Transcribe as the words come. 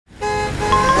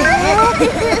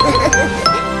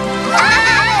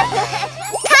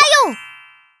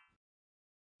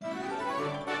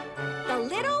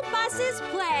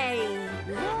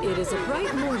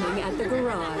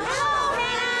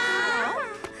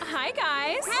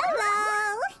guys.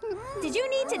 Hello. Did you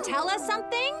need to tell us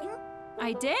something?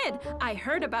 I did. I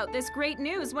heard about this great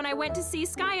news when I went to see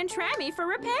Sky and Trammy for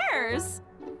repairs.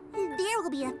 There will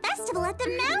be a festival at the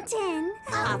mountain.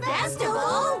 A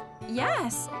festival?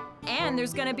 Yes. And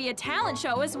there's gonna be a talent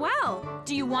show as well.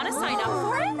 Do you want to sign up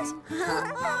for it? Let's go.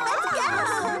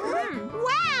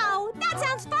 Wow, that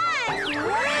sounds fun.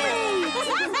 Great.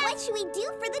 What should we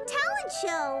do for the talent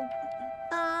show?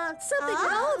 Something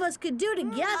all of us could do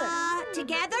together.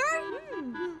 Together?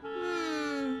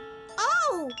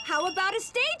 Oh, how about a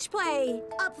stage play?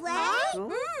 A play?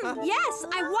 Yes,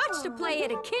 I watched a play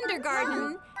at a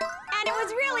kindergarten, and it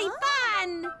was really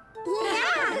fun.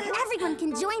 Yeah, everyone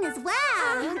can join as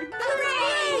well.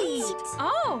 Great!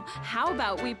 Oh, how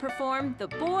about we perform The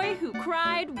Boy Who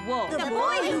Cried Wolf? The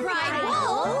Boy Who Cried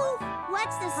Wolf?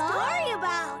 What's the story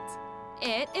about?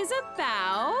 It is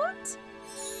about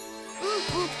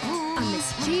a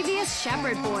mischievous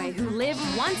shepherd boy who lived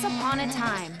once upon a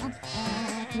time.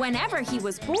 Whenever he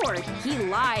was bored, he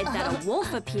lied that a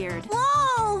wolf appeared.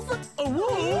 Wolf! A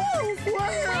wolf?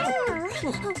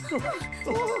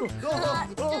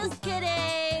 Just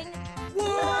kidding.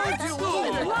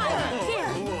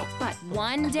 But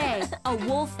one day, a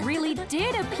wolf really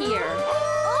did appear.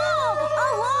 Oh,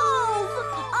 a wolf!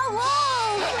 A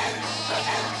wolf!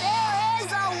 There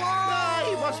is a wolf!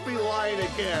 He must be lying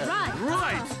again.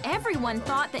 Right. Everyone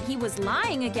thought that he was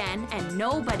lying again, and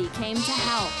nobody came to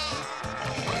help.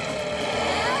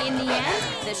 In the end,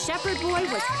 the shepherd boy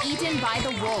was eaten by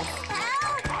the wolf.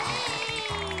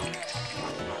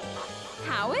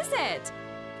 How is it?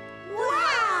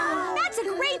 Wow! That's a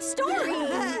great story.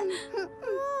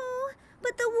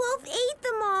 But the wolf ate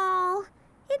them all.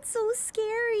 It's so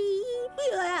scary.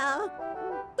 Yeah.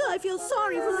 I feel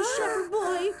sorry for the shepherd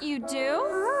boy. You do?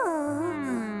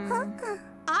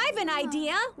 I've an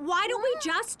idea. Why don't we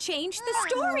just change the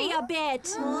story a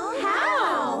bit?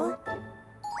 How?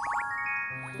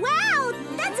 Wow,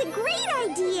 that's a great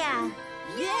idea.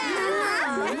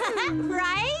 Yeah!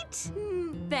 Right?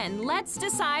 Then let's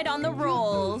decide on the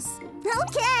roles.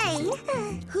 Okay.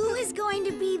 Who is going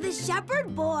to be the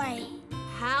shepherd boy?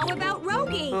 How about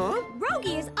Rogie?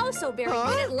 Rogie is also very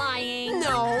good at lying.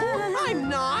 No, I'm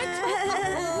not.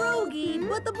 Rogie,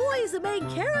 but the boy is the main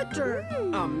character.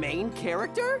 A main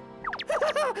character?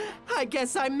 I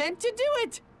guess I meant to do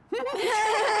it.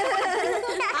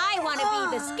 I want to be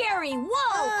the scary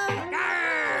wolf.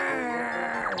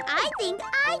 I think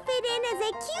I fit in as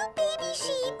a cute baby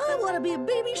sheep. I want to be a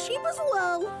baby sheep as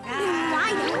well.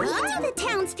 Why don't we do the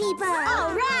townspeople?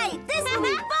 All right, this will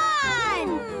be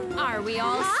fun! Are we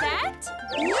all set?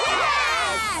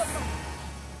 Yes!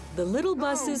 The little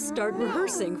buses start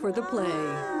rehearsing for the play.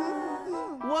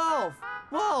 Wolf,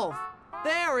 wolf,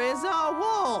 there is a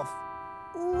wolf.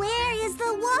 Where is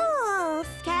the wolf?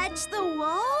 Catch the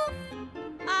wolf?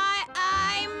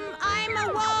 I'm a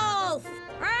wolf.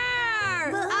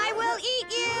 Rawr! I will eat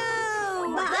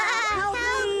you. Help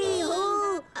me!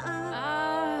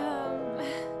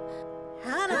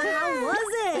 Hannah, how was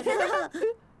it?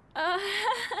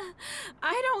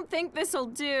 I don't think this'll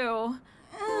do.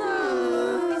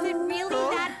 Is it really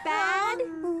that bad?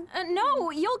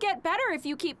 No, you'll get better if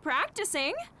you keep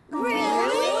practicing.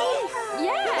 Really?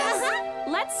 Yes.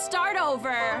 Let's start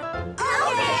over.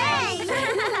 Okay!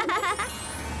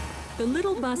 The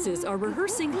little buses are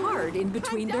rehearsing hard in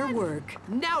between their work.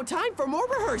 Now time for more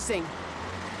rehearsing.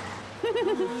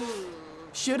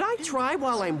 Should I try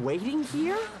while I'm waiting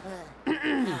here?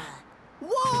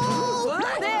 Wolf!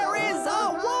 There is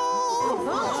a wolf!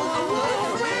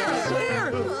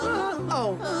 Where?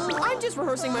 Oh, I'm just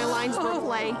rehearsing my lines for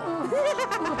play.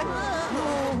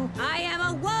 I am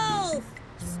a wolf.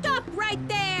 Stop right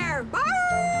there.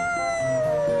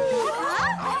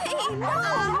 No.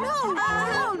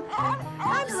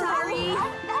 I'm sorry.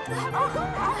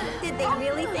 Did they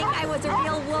really think I was a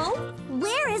real wolf?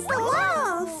 Where is the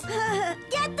wolf?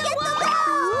 Get the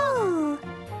wolf!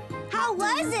 How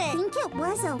was it? I think it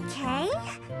was okay.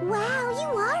 Wow, you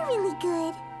are really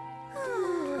good.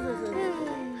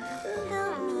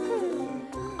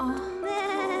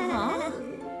 Help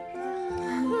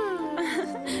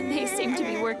me. They seem to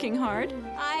be working hard.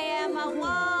 I am a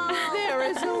wolf. There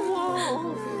is a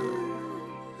wolf.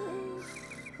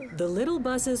 The little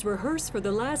buses rehearse for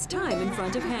the last time in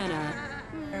front of Hannah.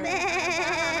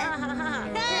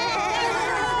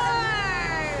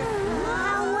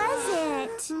 How was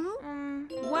it?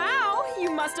 Wow,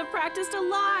 you must have practiced a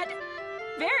lot.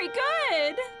 Very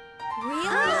good. Really?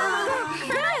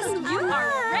 Yes, you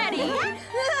are ready.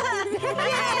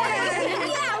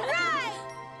 Yeah, right!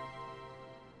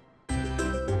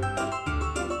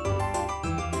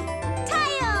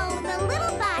 Tayo, the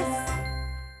little bus.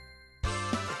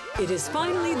 It is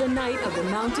finally the night of the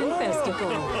mountain festival.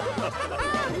 We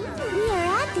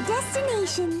are at the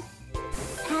destination.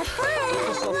 Have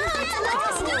fun!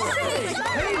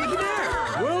 Hey,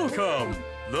 there! Welcome!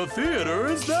 The theater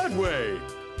is that way.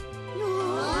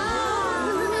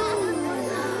 Wow!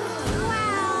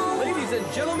 Ladies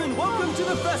and gentlemen, welcome to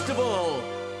the festival!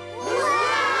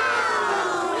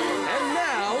 Wow! And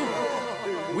now,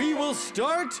 we will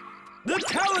start the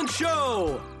talent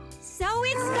show! So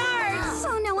it starts!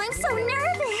 Oh no, I'm so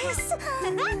nervous!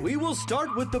 We will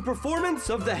start with the performance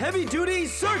of the heavy-duty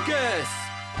circus!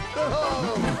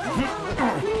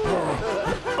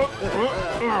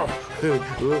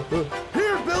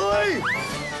 Here, Billy!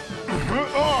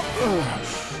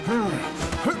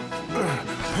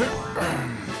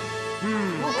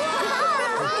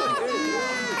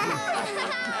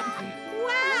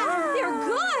 Wow, they're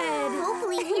good!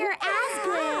 Hopefully you're as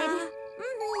good.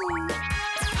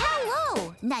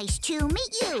 Hello! Nice to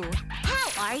meet you.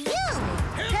 How are you?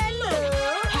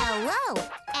 Hello! Hello!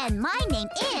 And my name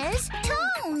is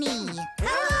Tony.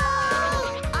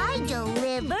 Hello! I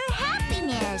deliver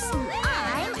happiness.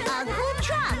 I'm Uncle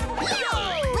Truck.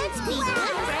 Let's be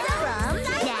good friends from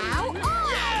now on.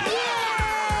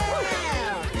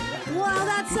 Wow,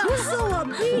 that sounds so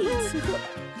upbeat.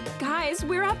 Guys,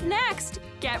 we're up next.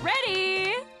 Get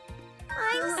ready.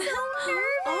 I'm so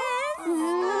nervous.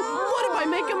 What if I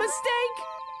make a mistake?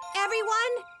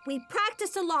 Everyone, we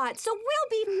practiced a lot, so we'll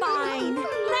be fine.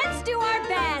 Let's do our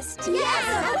best.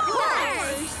 Yes, of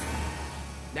course.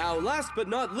 Now, last but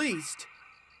not least,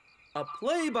 a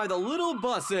play by the Little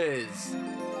Buses.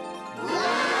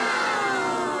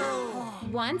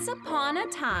 Once upon a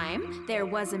time, there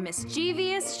was a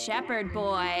mischievous shepherd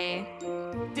boy.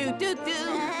 Do, do, do, do,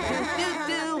 do,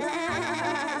 do.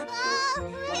 Oh,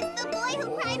 it's the boy who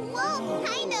cried wolf.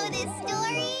 I know this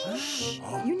story.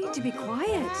 You need to be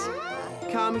quiet.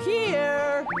 Come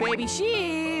here, baby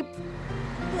sheep.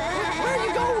 Where are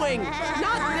you going?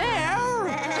 Not there.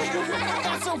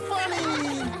 That's so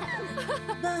funny!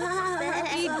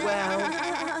 Eat well.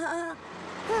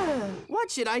 What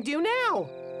should I do now?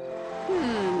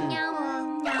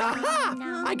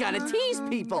 Aha! I gotta tease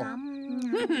people.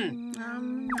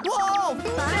 Wolf!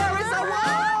 There is a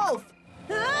wolf!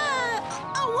 A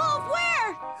wolf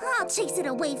where? I'll chase it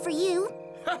away for you.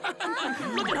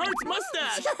 Look at Hart's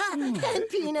mustache! And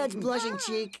Peanut's blushing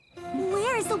cheek.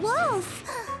 Where is the wolf?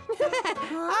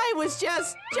 I was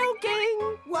just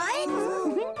joking. What?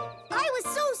 I was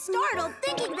so startled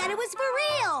thinking that it was for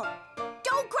real.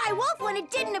 Don't cry wolf when it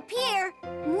didn't appear.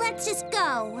 Let's just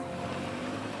go.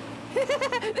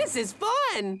 This is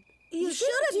fun. You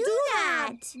shouldn't do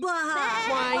that.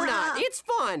 Why not? It's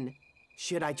fun.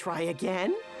 Should I try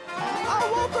again? A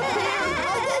wolf appeared! A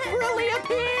wolf really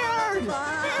appeared! A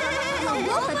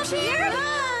wolf appeared? A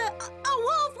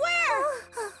wolf where?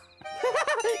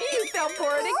 You fell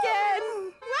for it again!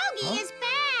 Rogie is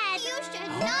bad. You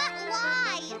should not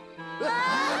lie.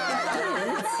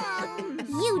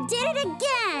 You did it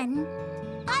again.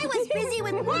 I was busy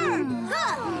with work.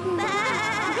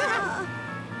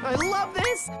 I love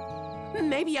this!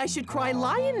 Maybe I should cry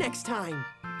lion next time.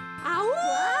 Ow!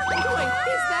 Wait, is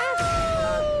that?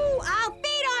 I'll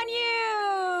feed on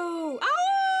you! Ow!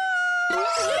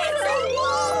 It's a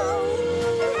wolf!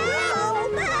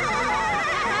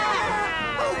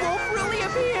 A wolf really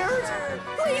appeared!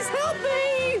 Please help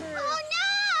me! Oh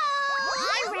no! I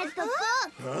read the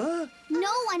book. Huh?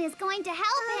 No one is going to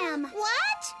help him.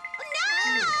 What?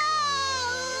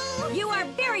 No! You are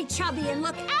very chubby and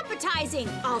look appetizing.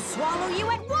 I'll swallow you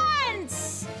at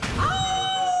once.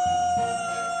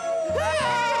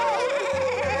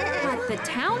 But the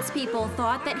townspeople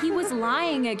thought that he was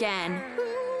lying again.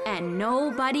 And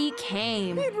nobody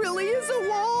came. It really is a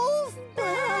wolf! Please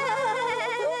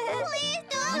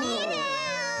don't eat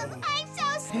him. I'm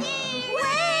so scared.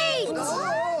 Wait!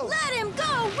 Oh. Let him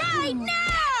go right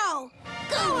now!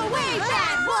 Go away,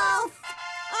 bad wolf.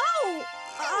 Oh,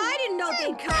 I didn't know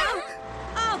they'd come.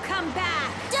 I'll come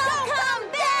back. Don't come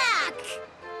back.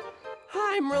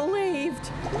 I'm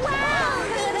relieved. Wow,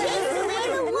 he chased away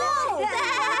the wolf.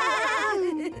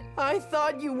 I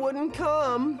thought you wouldn't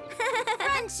come.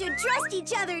 Friends should trust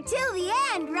each other till the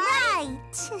end, right?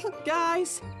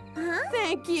 Guys,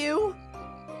 thank you.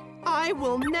 I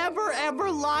will never ever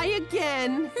lie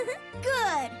again.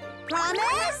 Good.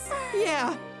 Promise?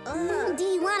 Yeah, Do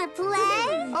you want to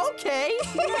play? okay.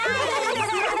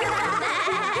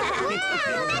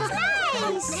 That's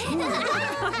nice.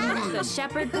 The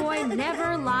shepherd boy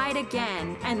never lied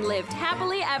again and lived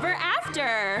happily ever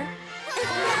after.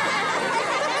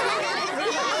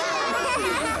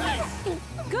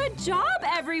 Good job,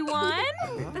 everyone!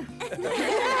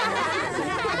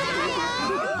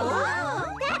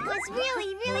 was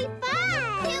really, really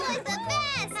fun. It was the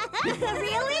best.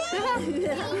 Really?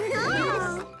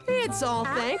 It's all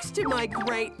thanks to my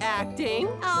great acting.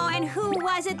 Oh, and who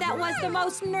was it that was the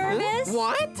most nervous?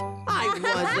 What? I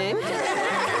wasn't.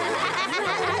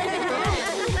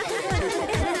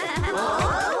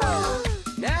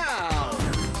 Now,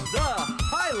 the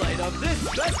highlight of this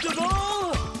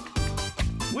festival,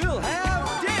 we'll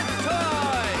have dance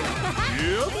time!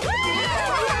 Yep.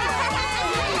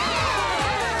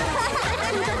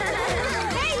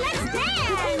 Hey, let's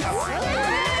dance!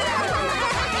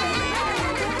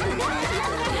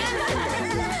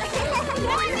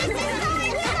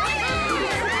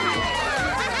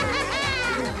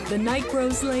 The night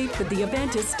grows late, but the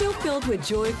event is still filled with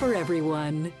joy for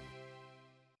everyone.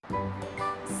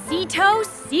 Sito's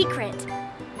secret.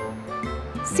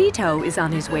 Sito is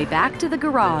on his way back to the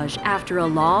garage after a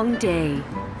long day.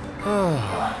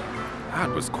 That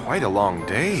was quite a long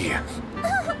day.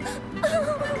 Huh?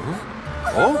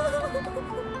 Oh?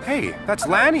 Hey, that's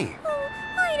Lanny.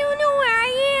 I don't know where I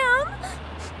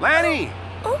am. Lanny!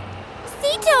 Oh,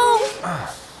 Sito!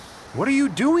 What are you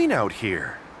doing out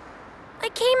here? I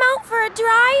came out for a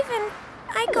drive and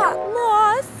I got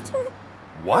lost.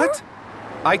 What?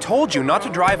 I told you not to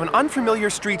drive on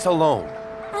unfamiliar streets alone.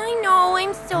 I know,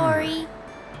 I'm sorry.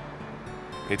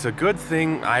 It's a good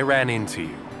thing I ran into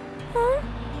you. Huh?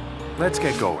 Let's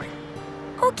get going.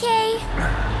 Okay.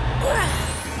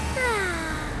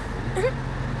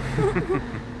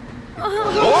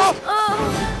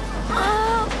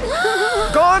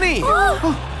 Goni!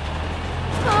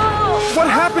 What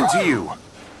happened to you?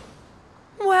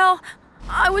 Well,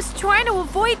 I was trying to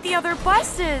avoid the other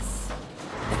buses.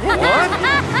 What?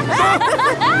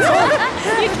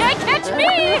 You can't catch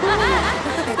me!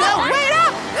 No, wait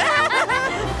up!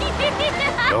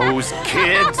 Those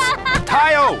kids!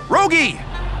 Tayo! Rogi!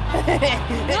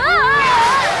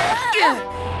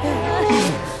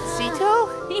 Sito?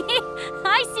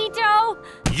 Hi, Sito.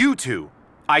 You two,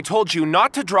 I told you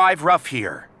not to drive rough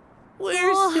here.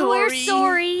 We're sorry. We're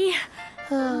sorry.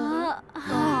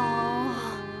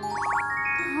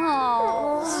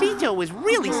 Sito was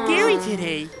really scary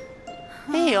today.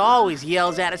 He always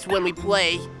yells at us when we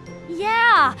play.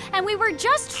 Yeah, and we were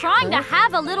just trying to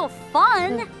have a little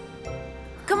fun.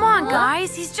 Come on,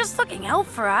 guys. He's just looking out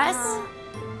for us.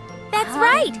 That's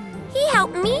right. He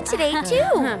helped me today,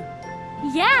 too.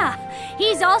 Yeah,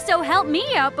 he's also helped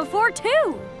me out before,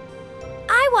 too.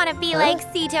 I want to be like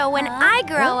Sito when I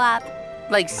grow up.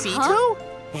 Like Sito?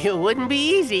 It wouldn't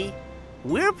be easy.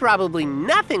 We're probably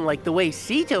nothing like the way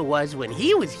Sito was when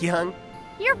he was young.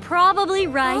 You're probably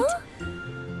right.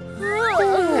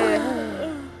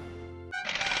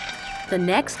 The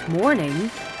next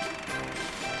morning...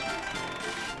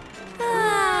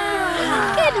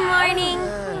 Good morning.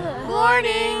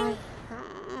 Morning.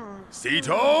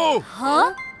 Sito!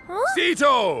 Huh?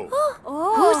 Sito!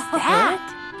 Who's that?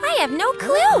 I have no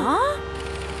clue.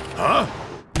 Huh?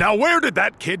 Now where did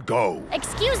that kid go?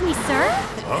 Excuse me, sir.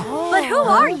 But who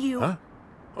are you? Huh?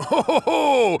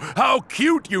 Oh, how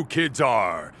cute you kids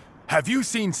are! Have you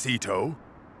seen Sito?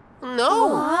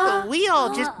 No, we all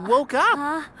just woke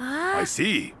up. I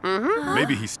see.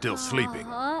 Maybe he's still sleeping.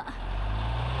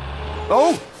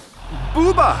 Oh,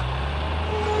 Booba!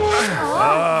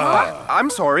 I'm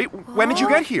sorry, when did you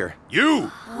get here?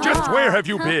 You! Just where have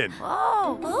you been?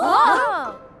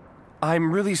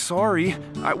 I'm really sorry.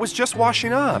 I was just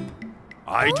washing up.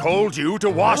 I told you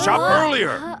to wash up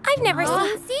earlier. I've never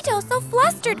seen Sito so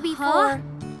flustered before.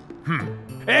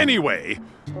 Anyway,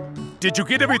 did you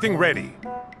get everything ready?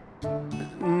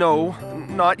 No,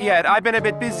 not yet. I've been a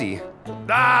bit busy.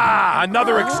 Ah,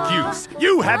 another excuse.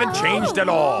 You haven't changed at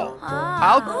all.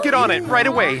 I'll get on it right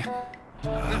away.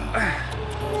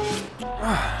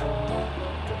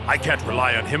 I can't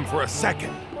rely on him for a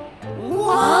second.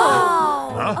 Whoa!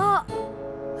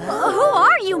 Who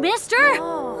are you, mister?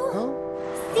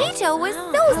 Sito was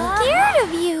so scared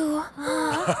of you.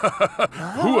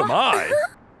 Who am I?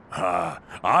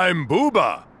 I'm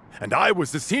Booba, and I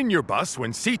was the senior bus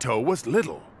when Sito was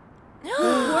little.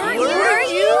 Were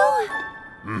you?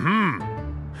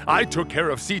 I took care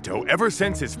of Sito ever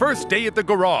since his first day at the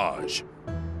garage.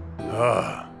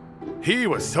 He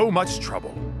was so much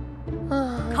trouble.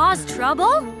 Cause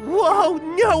trouble? Whoa,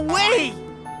 no way!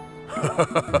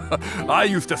 I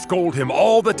used to scold him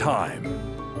all the time.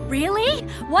 Really?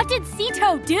 What did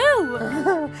Sito do?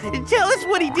 Tell us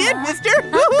what he did, mister!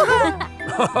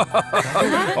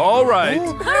 All right.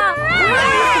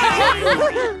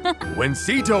 When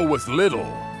Sito was little,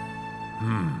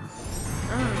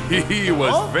 he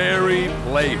was very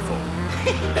playful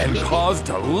and caused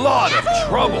a lot of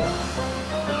trouble.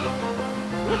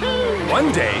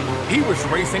 One day, he was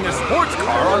racing a sports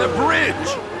car on a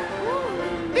bridge.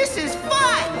 This is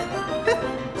fun!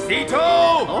 Cito!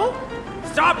 Oh?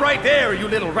 Stop right there, you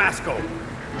little rascal!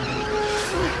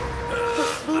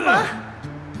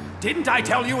 Didn't I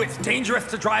tell you it's dangerous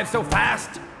to drive so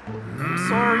fast?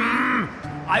 Sorry.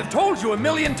 I've told you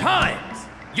 1,000,000 times.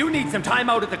 You need some time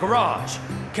out at the garage.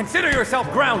 Consider yourself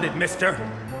grounded, mister.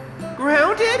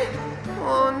 Grounded?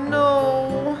 Oh,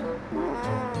 no.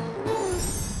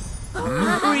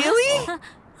 Really?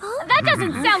 That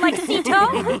doesn't sound like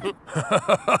Cito.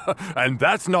 And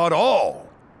that's not all.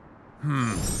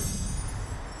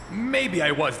 Maybe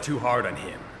I was too hard on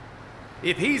him.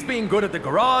 If he's being good at the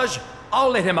garage, I'll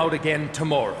let him out again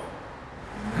tomorrow.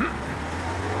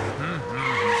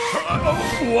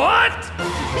 What?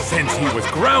 Since he was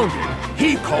grounded,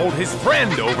 he called his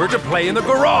friend over to play in the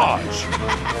garage.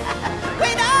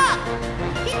 Wait up!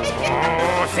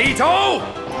 Oh, Cito!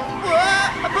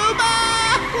 Booba!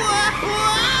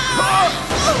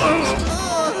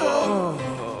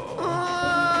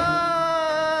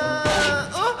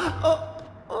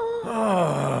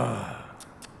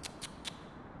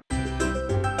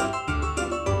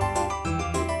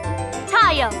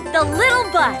 Tayo, the little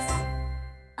bus.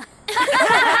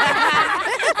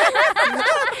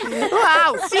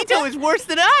 Wow, Cito is worse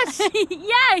than us!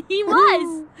 Yeah, he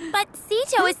was. But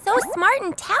Cito is so smart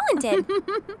and talented.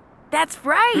 That's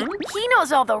right. He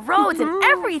knows all the roads and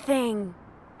everything.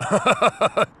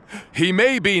 He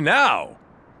may be now,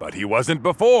 but he wasn't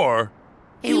before.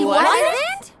 He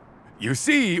wasn't? You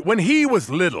see, when he was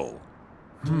little...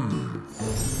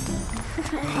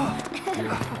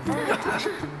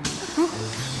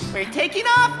 We're taking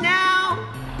off now!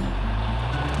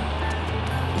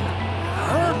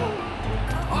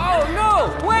 Oh,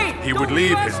 no! Wait! He would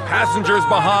leave his passengers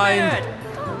behind.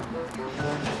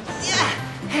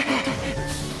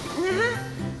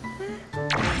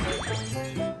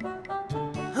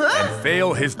 And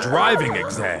fail his driving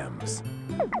exams.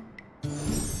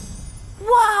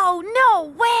 Whoa,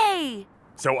 no way!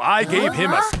 So I gave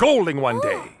him a scolding one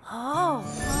day.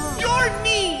 You're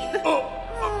mean!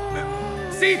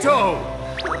 Cito!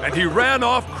 And he ran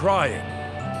off crying.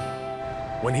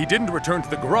 When he didn't return to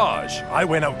the garage, I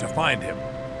went out to find him.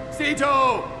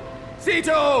 Cito!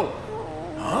 Cito!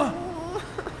 Huh?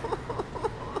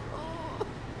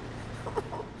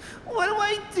 What do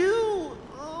I do?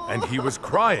 And he was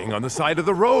crying on the side of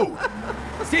the road.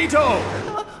 Cito!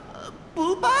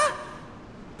 Booba?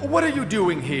 What are you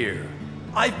doing here?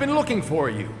 I've been looking for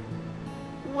you.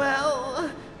 Well,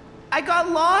 I got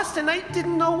lost and I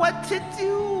didn't know what to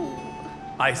do.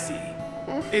 I see.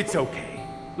 It's okay.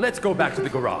 Let's go back to the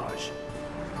garage.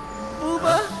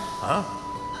 Booba? Huh?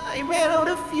 I ran out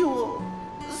of fuel,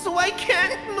 so I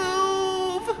can't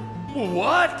move.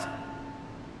 What?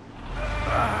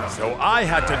 So I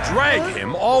had to drag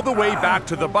him all the way back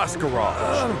to the bus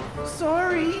garage.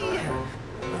 Sorry.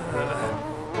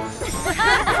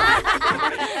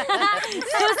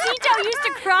 So Cito used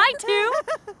to cry too?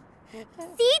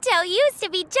 Cito used to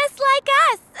be just like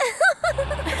us.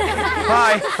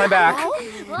 Hi, I'm back.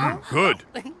 Good.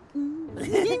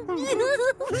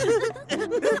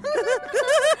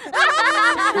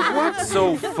 What's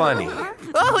so funny?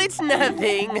 Oh, it's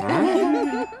nothing.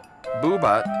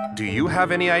 Booba, do you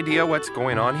have any idea what's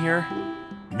going on here?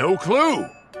 No clue.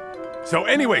 So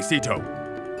anyway, Cito,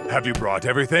 have you brought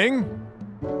everything?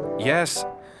 Yes,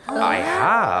 I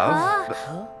have.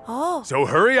 So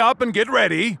hurry up and get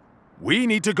ready. We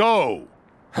need to go.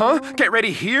 Huh? Get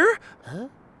ready here?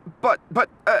 But,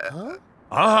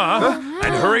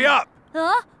 And hurry up.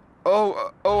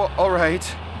 Oh, all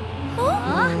right.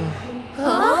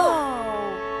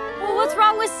 Well, what's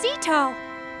wrong with Cito?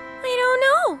 I don't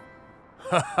know.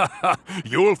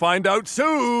 You'll find out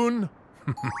soon.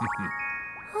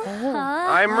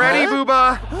 I'm ready,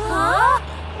 Booba. Wow!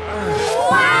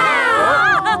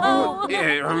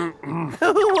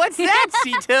 What's that,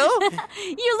 Cito?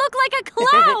 You look like a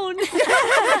clown!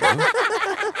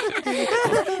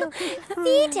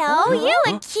 Cito, you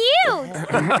look cute.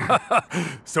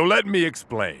 So let me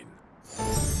explain.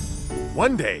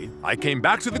 One day, I came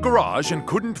back to the garage and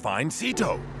couldn't find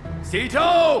Cito.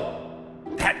 Cito!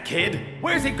 That kid,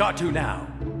 where's he got to now?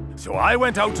 So I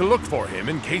went out to look for him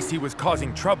in case he was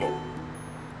causing trouble.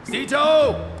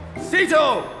 Cito!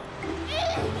 Cito!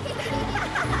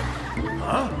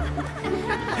 Huh?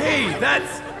 Hey,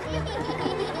 that's...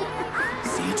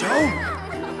 Cito?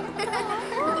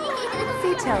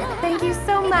 Cito, thank you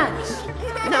so much.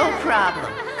 No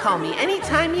problem. Call me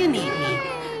anytime you need me.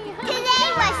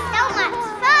 Today was so much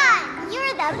fun.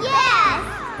 You're the best.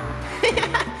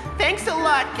 Thanks a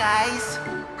lot, guys.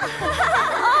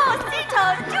 Oh, Cito,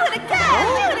 do it again!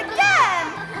 Do it again!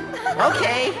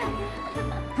 Okay.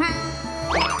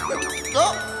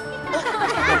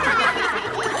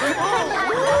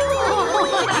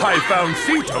 I found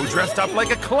Cito dressed up like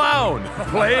a clown,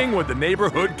 playing with the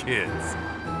neighborhood kids.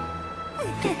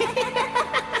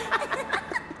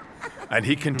 And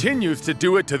he continues to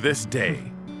do it to this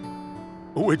day.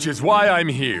 Which is why I'm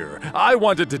here. I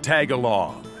wanted to tag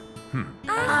along.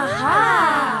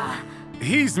 Aha!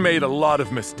 He's made a lot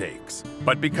of mistakes,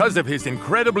 but because of his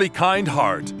incredibly kind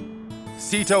heart,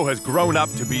 Cito has grown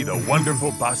up to be the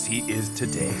wonderful bus he is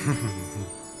today.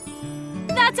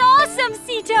 That's awesome,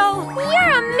 Cito!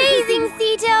 You're amazing,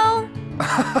 Cito!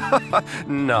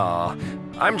 Nah,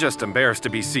 I'm just embarrassed to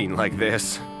be seen like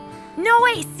this. No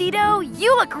way, Cito!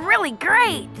 You look really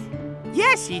great!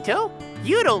 Yes, Cito.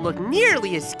 You don't look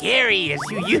nearly as scary as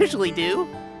you usually do.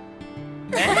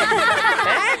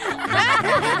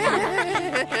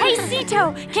 Hey,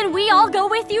 Cito, can we all go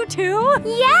with you too?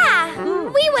 Yeah!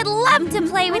 We would love to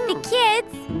play with the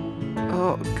kids!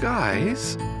 Oh,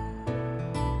 guys?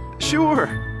 Sure,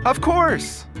 of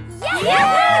course!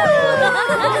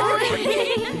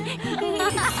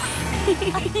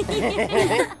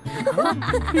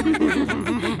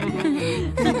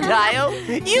 Tayo,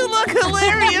 you look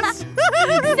hilarious!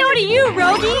 So do you,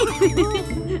 Rogie!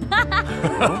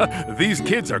 These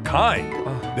kids are kind.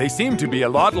 They seem to be a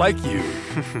lot like you.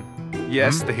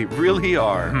 Yes, they really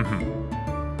are.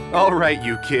 All right,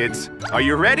 you kids. Are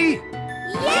you ready?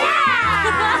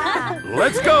 Yeah!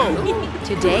 Let's go!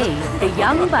 Today, the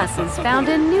young buses found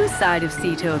a new side of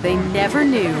Cito they never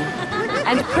knew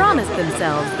and promised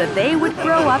themselves that they would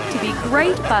grow up to be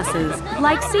great buses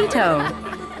like Cito.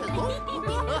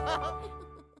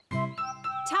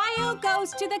 Tayo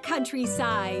goes to the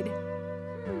countryside.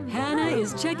 Hannah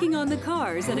is checking on the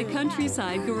cars at a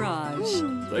countryside garage.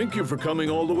 Thank you for coming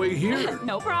all the way here.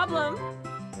 No problem.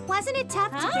 Wasn't it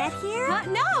tough to get here?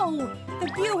 No! The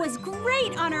view was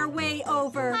great on our way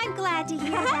over. I'm glad to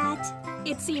hear that.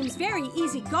 It seems very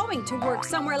easy going to work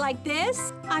somewhere like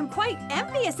this. I'm quite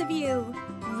envious of you.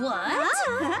 What?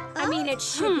 I mean, it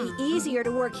should be easier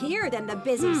to work here than the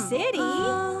busy city.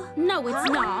 No, it's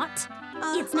not.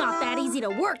 It's not that easy to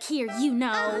work here, you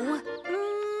know.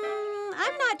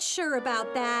 I'm not sure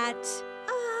about that.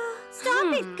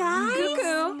 Stop it, guys.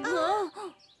 Cuckoo.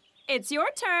 It's your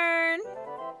turn.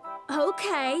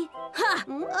 Okay.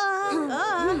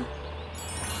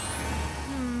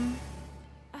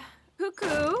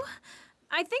 Cuckoo,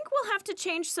 I think we'll have to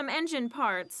change some engine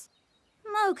parts.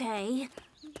 Okay.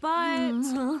 But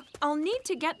I'll need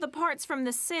to get the parts from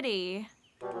the city.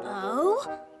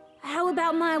 Oh? How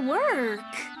about my work?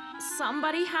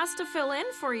 Somebody has to fill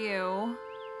in for you.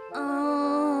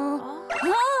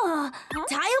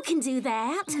 Tayo can do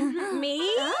that. Me?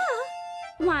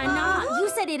 Why not? You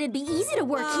said it'd be easy to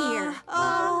work here.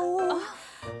 All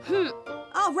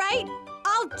right,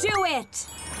 I'll do it.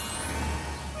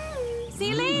 See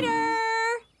you later.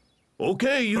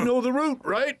 Okay, you know the route,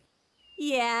 right?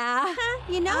 Yeah.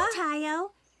 You know,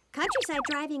 Tayo, countryside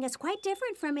driving is quite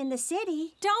different from in the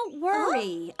city. Don't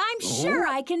worry. I'm sure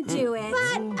I can do it.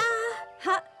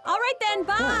 But, all right then,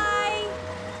 bye.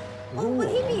 will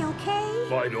he be okay?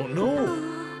 I don't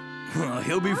know.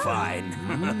 He'll be fine.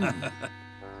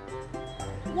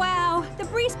 Wow, the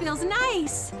breeze feels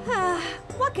nice.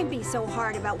 What can be so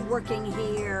hard about working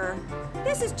here?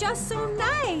 This is just so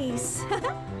nice.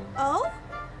 Oh?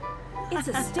 It's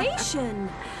a station.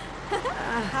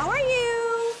 How are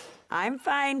you? I'm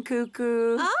fine,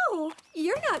 Cuckoo. Oh,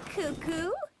 you're not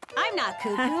Cuckoo. I'm not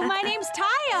Cuckoo. My name's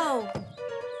Tayo.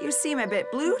 You seem a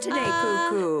bit blue today,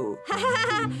 Cuckoo.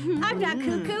 I'm not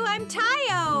Cuckoo. I'm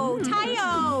Tayo.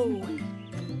 Tayo.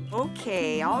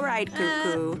 Okay, all right,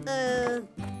 Cuckoo.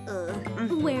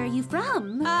 Where are you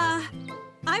from?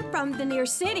 I'm from the near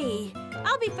city.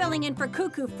 I'll be filling in for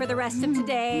Cuckoo for the rest of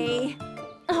today.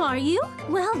 Are you?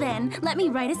 Well then, let me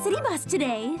ride a city bus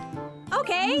today.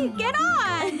 Okay, get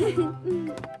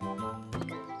on.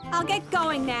 I'll get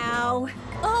going now.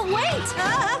 Oh, wait!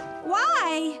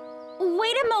 Why?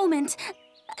 Wait a moment.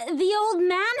 The old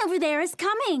man over there is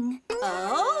coming.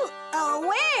 Oh,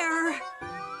 where?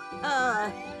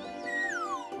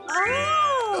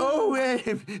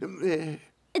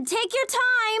 Take your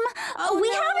time. We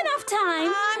have enough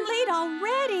time. I'm late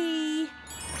already.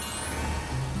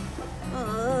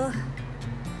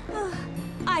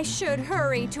 I should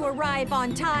hurry to arrive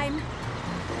on time.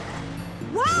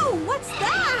 Whoa, what's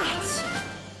that?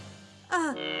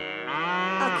 A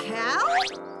cow?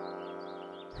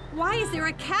 Why is there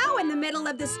a cow in the middle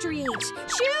of the street?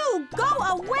 Shoo, go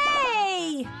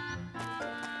away!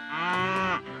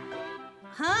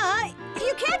 Huh? You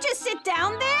You can't just sit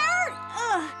down there!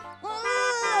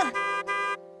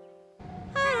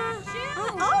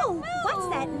 Oh, what's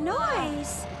that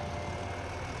noise?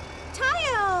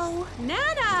 Tayo!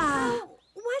 Nana!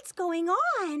 What's going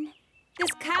on?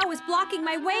 This cow is blocking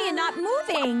my way and not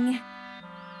moving.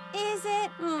 Is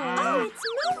it? Oh, it's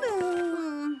Moo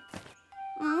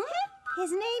Moo.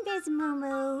 His name is Moo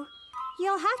Moo.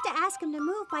 You'll have to ask him to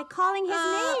move by calling his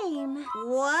name.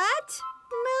 What?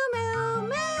 Moo Moo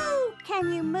Moo!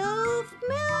 Can you move?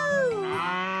 Moo!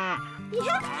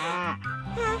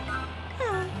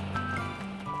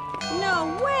 No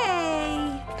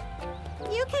way!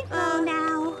 You can go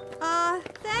now.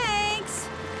 Thanks.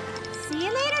 See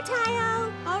you later,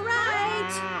 Tayo. All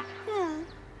right.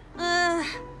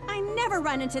 I never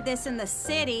run into this in the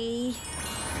city.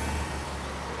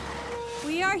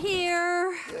 We are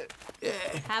here.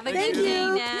 Have a good day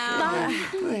now.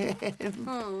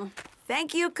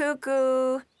 Thank you,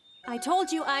 Cuckoo. I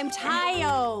told you I'm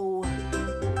Tayo.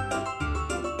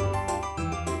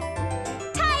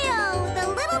 Tayo, the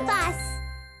little bus.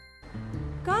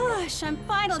 Gosh, I'm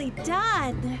finally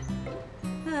done.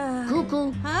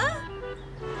 Cuckoo. Huh?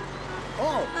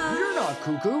 Oh, you're not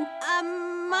Cuckoo.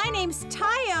 My name's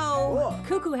Tayo. Oh.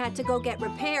 Cuckoo had to go get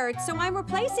repaired, so I'm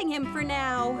replacing him for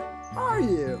now. Are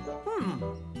you?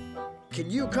 Can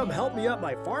you come help me up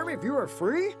my farm if you are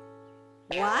free?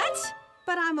 What?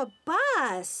 But I'm a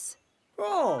bus.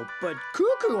 Oh, but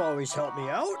Cuckoo always helped me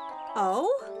out. Oh?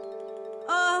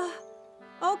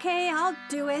 Okay, I'll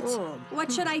do it.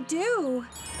 What should I do?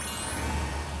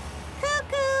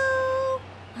 Cuckoo!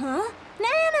 Huh?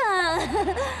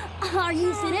 Nana! Are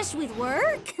you finished with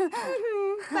work?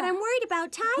 But I'm worried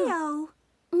about Tayo.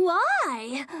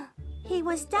 Why? He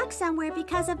was stuck somewhere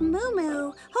because of Moo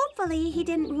Moo. Hopefully, he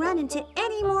didn't run into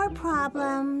any more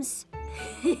problems.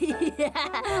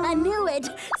 I knew it.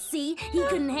 See, he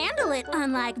couldn't handle it,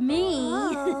 unlike me.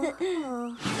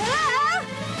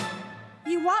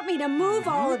 You want me to move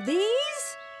all of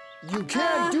these? You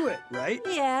can do it, right?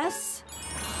 Yes.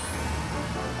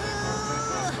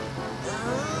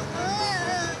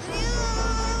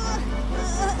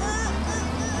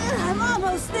 I'm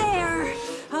almost there.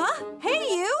 Huh? Hey,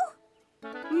 you!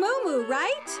 Moo Moo,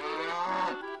 right?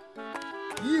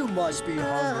 You must be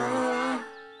hungry.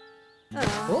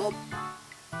 Oh.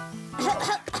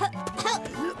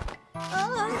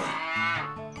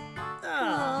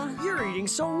 You're eating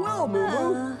so well, Moo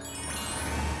Moo.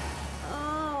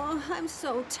 Oh, I'm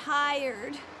so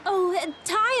tired. Oh,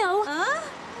 Tayo! Huh?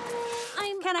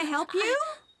 Can I help you?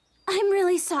 I'm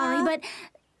really sorry, but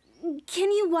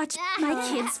can you watch my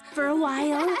kids for a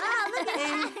while?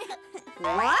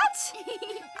 What?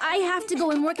 I have to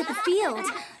go and work at the field.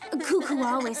 Cuckoo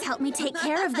always helped me take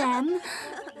care of them.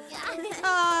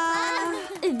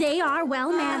 They are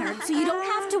well-mannered, so you don't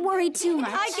have to worry too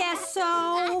much. I guess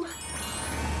so.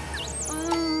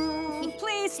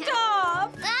 Please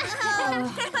stop.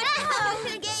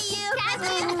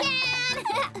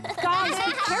 Guys,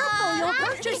 be careful. You'll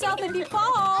hurt yourself if you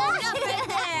fall.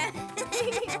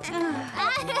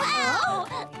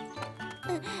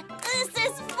 This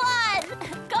is fun!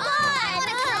 Come on!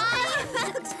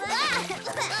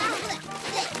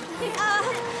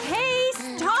 Hey,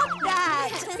 stop that!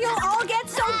 You'll all get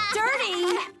so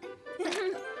dirty.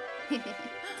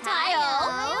 Tayo!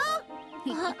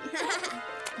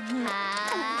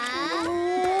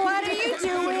 What are you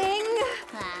doing?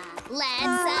 Let's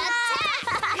attack!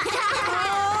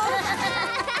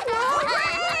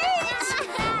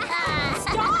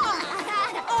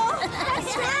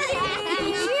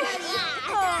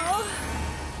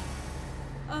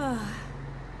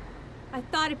 I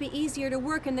thought it'd be easier to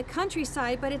work in the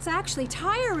countryside, but it's actually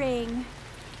tiring.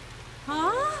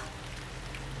 Huh?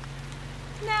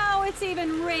 Now it's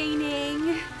even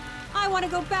raining. I want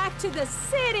to go back to the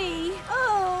city.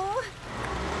 Oh,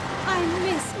 I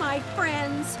miss my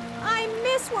friends. I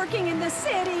miss working in the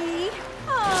city.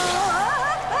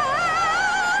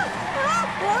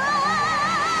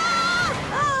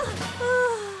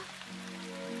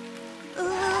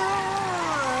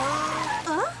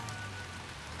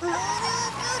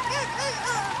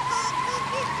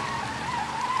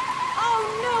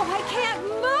 I can't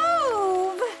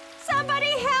move!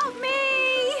 Somebody help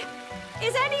me!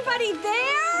 Is anybody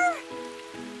there?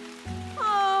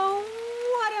 Oh,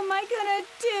 what am I gonna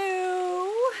do?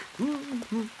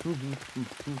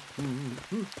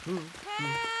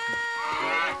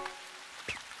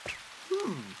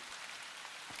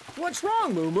 What's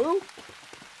wrong, Moo Moo?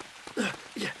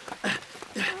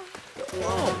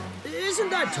 Oh, isn't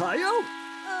that Tayo?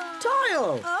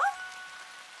 Tayo!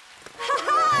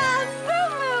 Moo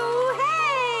Moo,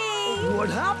 hey! What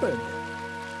happened?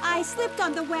 I I slipped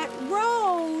on the wet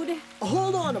road.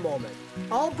 Hold on a moment.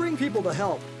 I'll bring people to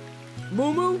help.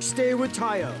 Moo, stay with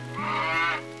Tayo.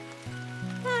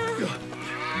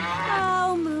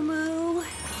 Oh, Moo.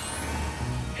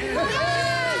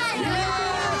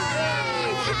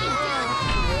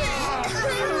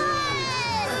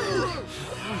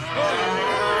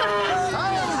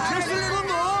 Just a little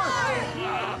more.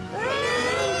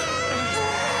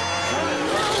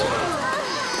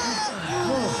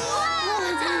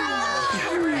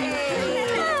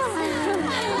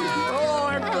 Oh,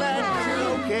 I'm glad you're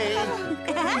okay.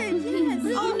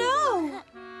 Oh, no.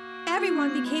 Everyone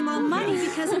became all muddy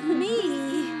because of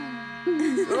me.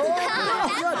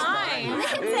 Fine.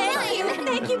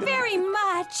 Thank you very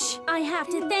much. I have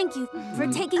to thank you for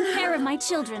taking care of my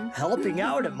children. Helping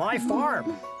out at my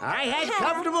farm. I had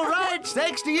comfortable rides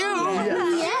thanks to you.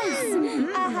 Yes.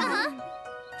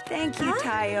 Thank you,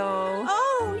 Tayo.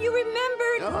 Oh, you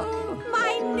remembered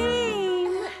my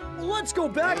name. Let's go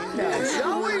back now,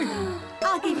 shall we?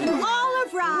 I'll give you all a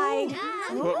ride.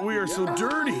 But we are so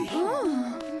dirty.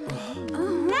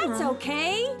 That's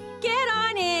okay. Get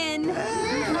on in.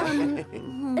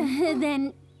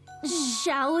 Then,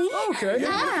 shall we? Okay.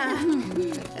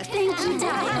 Thank you,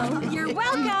 Tayo. You're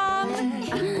welcome.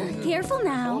 Careful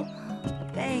now.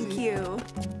 Thank you.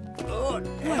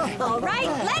 All right,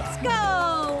 let's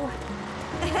go.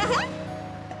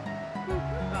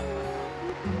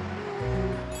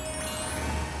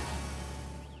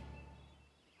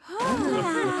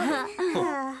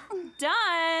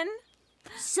 Done.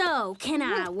 So, can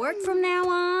I work from now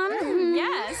on?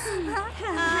 Yes.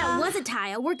 How was it,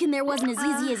 Tayo? Working there wasn't as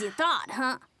easy as you thought,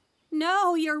 huh?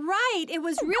 No, you're right. It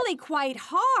was really quite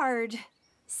hard.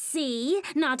 See?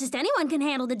 Not just anyone can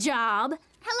handle the job.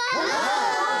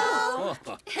 Hello!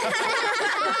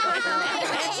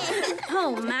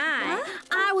 Oh, my.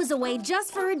 I was away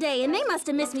just for a day, and they must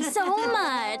have missed me so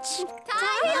much.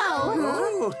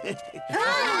 Tayo!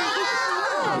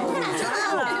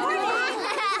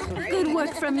 Good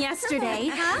work from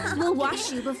yesterday. We'll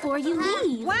wash you before you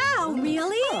leave. Wow,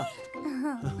 really?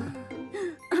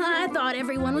 I thought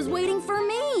everyone was waiting for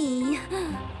me.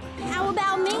 How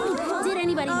about me? Did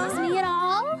anybody miss me at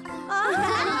all?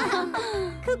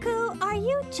 Cuckoo, are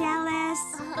you jealous?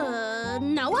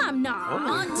 No, I'm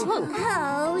not.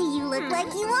 Oh, you look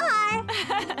like you are.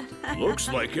 Looks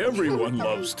like everyone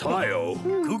loves Tayo.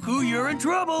 Cuckoo, you're in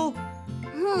trouble.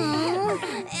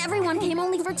 Everyone came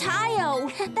only for Tayo.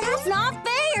 That's not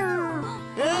fair.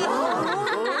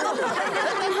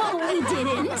 No, we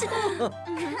didn't.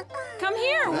 Come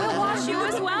here. We'll wash you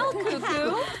as well,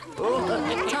 Cuckoo.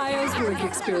 Tayo's work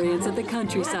experience at the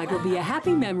countryside will be a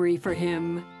happy memory for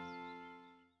him.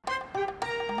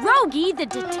 Rogie the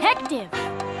detective.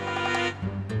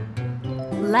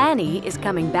 Lanny is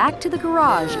coming back to the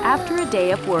garage after a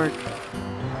day of work.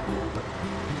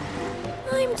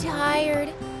 I'm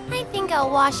tired. I think I'll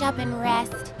wash up and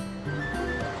rest.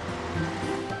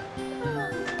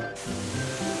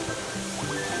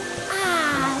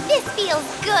 Ah, this feels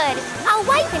good. I'll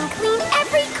wipe and clean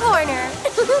every corner.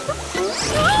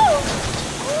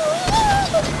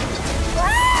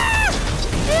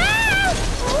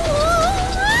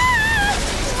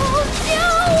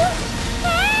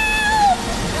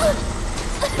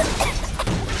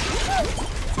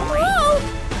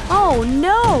 Oh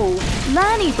no!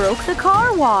 Lanny broke the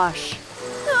car wash.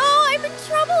 Oh, I'm in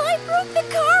trouble. I broke the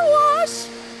car wash.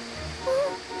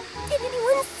 Did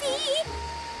anyone see?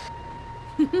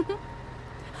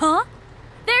 Huh?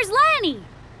 There's Lanny!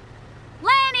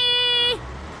 Lanny!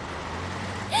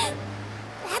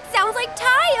 That sounds like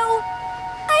Tayo.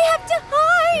 I have to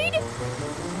hide.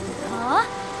 Huh?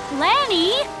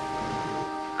 Lanny?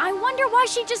 I wonder why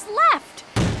she just left.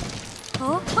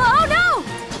 Huh? Oh no!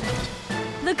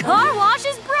 The car wash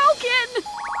is broken!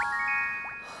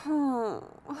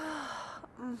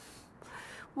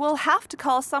 We'll have to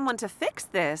call someone to fix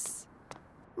this.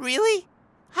 Really?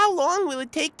 How long will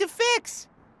it take to fix?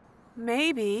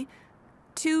 Maybe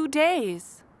 2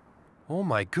 days. Oh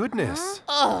my goodness.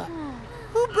 Ugh.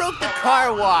 Who broke the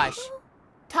car wash?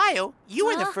 Tayo, you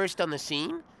were the first on the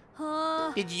scene.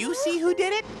 Did you see who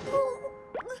did it?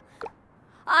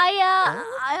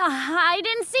 I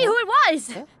didn't see who it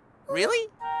was. Really?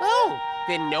 Oh,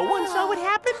 then no one saw what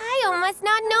happened? Tayo must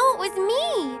not know it was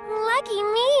me. Lucky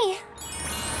me.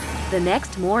 The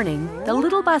next morning, the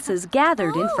little buses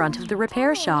gathered in front of the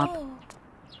repair shop.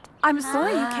 I'm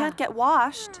sorry you can't get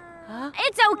washed.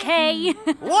 It's okay.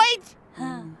 What?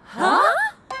 Huh?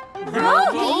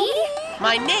 Rogie?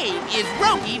 My name is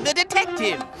Rogie the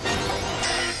detective.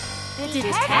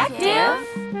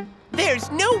 Detective? There's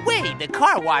no way the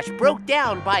car wash broke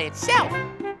down by itself.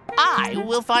 I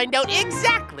will find out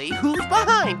exactly who's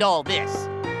behind all this.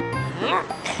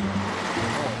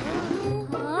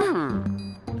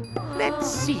 Let's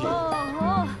see.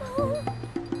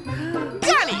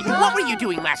 Connie, what were you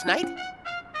doing last night?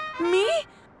 Me?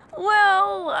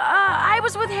 Well, I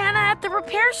was with Hannah at the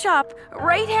repair shop.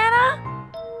 Right, Hannah?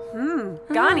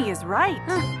 Gani is right.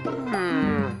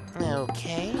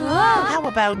 Okay. How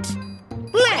about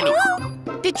Lanny?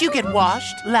 Did you get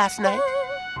washed last night?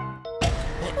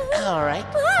 All right.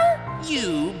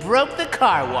 You broke the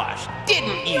car wash,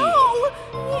 didn't you? No,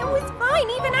 it was fine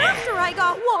even after I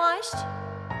got washed.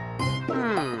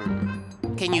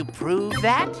 Can you prove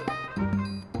that?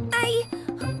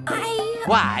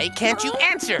 Why can't you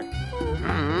answer?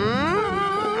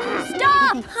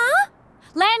 Stop! Huh?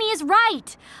 Lanny is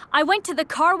right. I went to the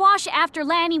car wash after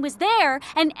Lanny was there,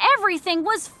 and everything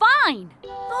was fine.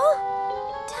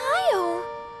 Tayo.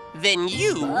 Then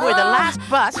you were the last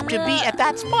bus to be at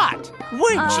that spot,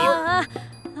 weren't you?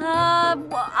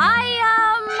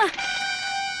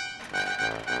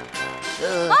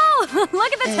 Oh,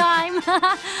 look at the time.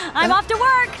 I'm off to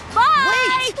work.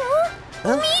 Bye!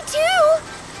 Wait! Me too!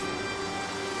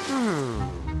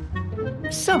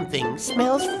 Something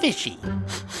smells fishy.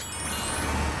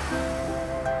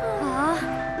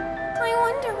 I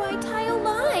wonder why Tayo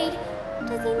lied.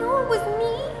 Does he know it was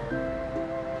me?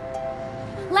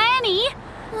 Lanny?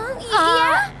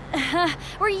 Yeah?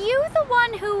 Were you the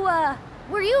one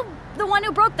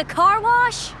who broke the car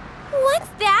wash? What's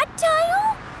that,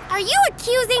 Tayo? Are you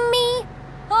accusing me?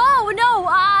 Oh, no,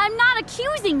 I'm not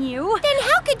accusing you. Then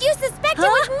how could you suspect it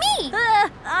was me?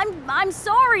 I'm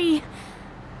sorry.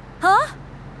 Huh?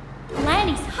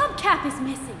 Lanny's hubcap is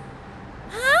missing.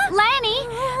 Huh? Lanny,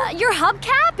 your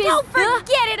hubcap is... Don't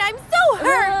forget it, I'm so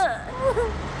hurt.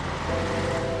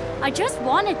 I just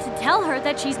wanted to tell her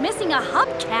that she's missing a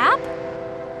hubcap.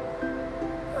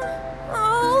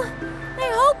 Oh, I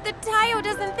hope that Tayo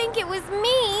doesn't think it was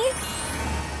me.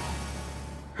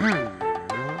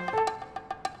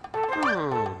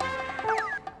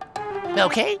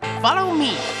 Okay, follow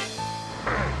me.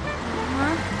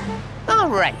 All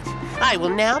right, I will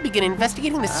now begin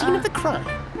investigating the scene of the crime.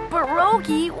 But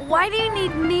Rogi, why do you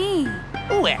need me?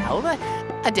 Well,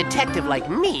 a detective like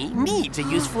me needs a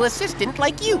useful assistant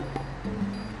like you.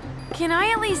 Can I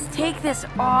at least take this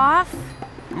off?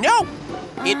 No!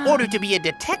 In order to be a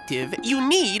detective, you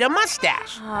need a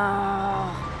mustache.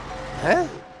 Huh?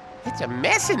 It's a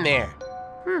mess in there.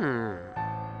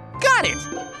 Got it!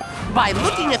 By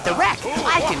looking at the wreck,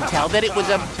 I can tell that it was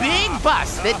a big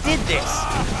bus that did this.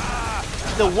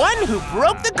 The one who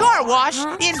broke the car wash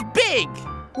is Big.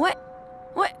 What?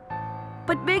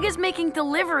 But Big is making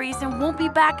deliveries and won't be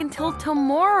back until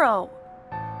tomorrow.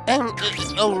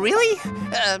 Oh, really?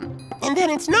 And then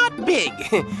it's not Big.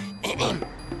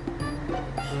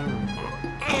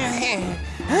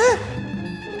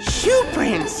 Shoe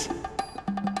prints!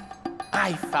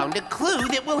 I found a clue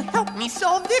that will help me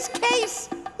solve this case.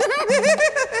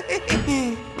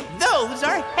 Those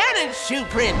are Hannah's shoe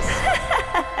prints.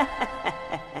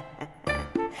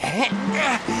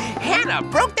 Hannah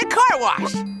broke the car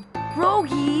wash.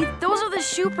 Rogi, those are the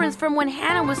shoe prints from when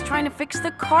Hannah was trying to fix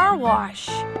the car wash.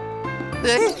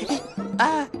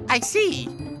 I see.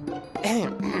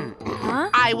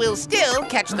 I will still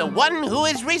catch the one who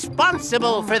is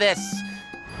responsible for this.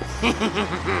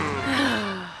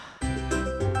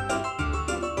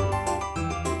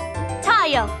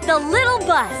 Tayo, the little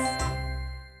bus.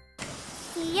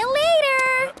 See you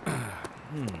later.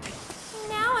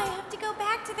 Now I have to go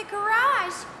back to the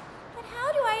garage. But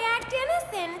how do I act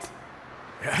innocent?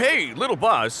 Hey, little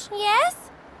bus. Yes?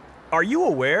 Are you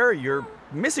aware you're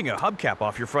missing a hubcap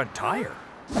off your front tire?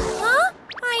 Huh?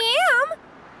 I am?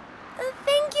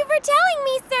 Thank you for telling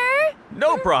me, sir.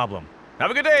 No problem.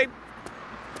 Have a good day.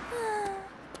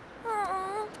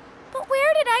 But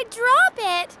where did I drop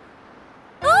it?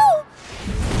 Oh!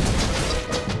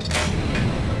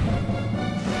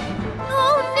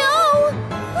 Oh no!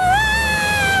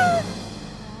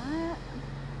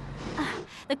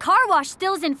 The car wash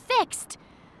still isn't fixed.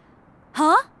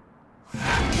 Huh?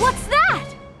 What's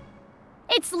that?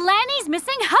 It's Lanny's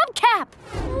missing hubcap.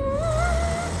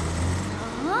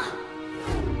 Huh?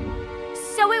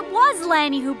 So it was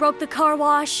Lanny who broke the car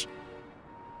wash.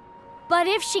 But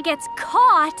if she gets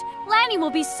caught, Lanny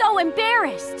will be so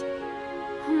embarrassed.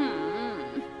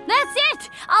 That's it!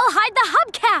 I'll hide the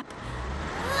hubcap.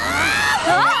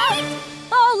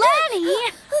 Oh,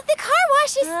 Lanny! The car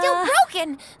wash is still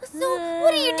broken. So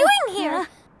what are you doing here?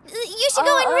 You should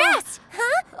go and rest,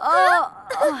 huh?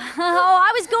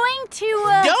 I was going to,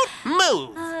 Don't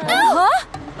move!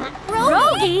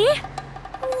 Rogi?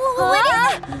 What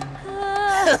is...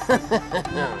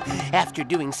 After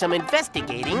doing some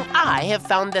investigating, I have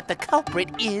found that the culprit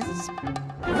is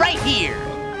right here.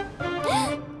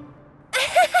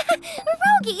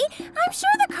 Rogie, I'm sure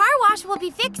the car wash will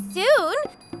be fixed soon.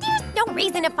 There's no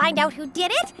reason to find out who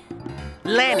did it.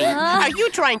 Lanny, are you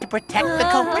trying to protect the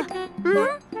culprit?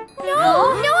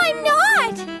 No, I'm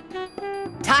not.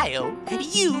 Tayo,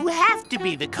 you have to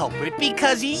be the culprit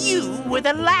because you were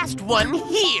the last one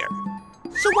here.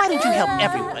 So why don't you help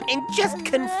everyone and just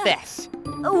confess?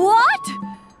 What?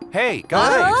 Hey,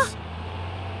 guys!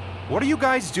 What are you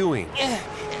guys doing?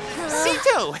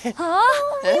 Cito!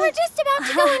 We were just about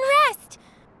to go and rest.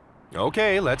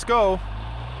 Okay, let's go.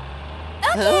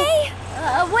 Okay.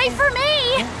 Wait for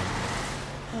me!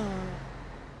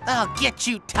 I'll get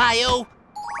you, Tayo.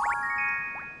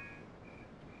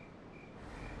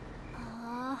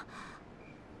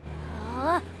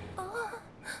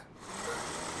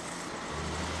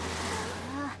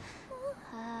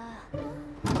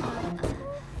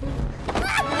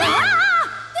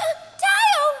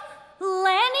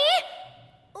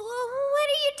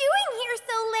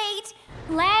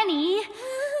 Lanny,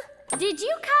 did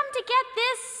you come to get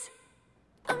this?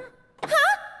 I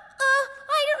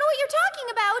don't know what you're talking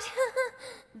about.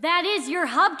 That is your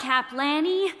hubcap,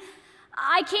 Lanny.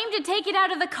 I came to take it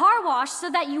out of the car wash so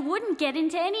that you wouldn't get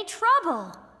into any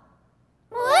trouble.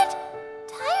 What?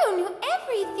 Tayo knew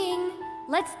everything.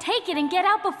 Let's take it and get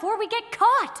out before we get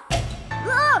caught.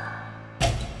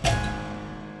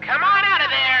 Come on out of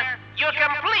there. You're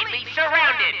completely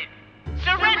surrounded.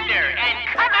 Surrender and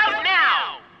come out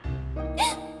now!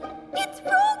 It's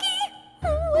Rogie!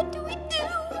 What do we do?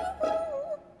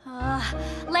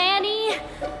 Lanny,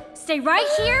 stay right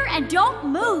here and don't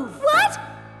move. What?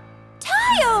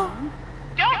 Tayo!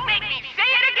 Don't make me say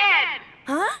it again!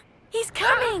 Huh? He's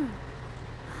coming!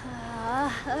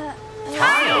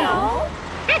 Tayo?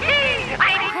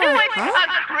 I knew it!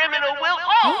 A criminal will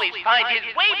always find his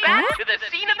way back to the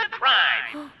scene of the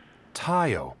crime!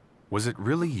 Tayo, was it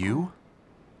really you?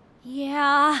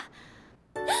 Yeah.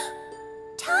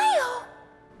 Tayo!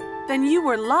 Then you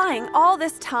were lying all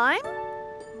this time?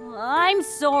 I'm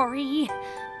sorry.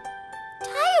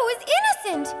 Tayo is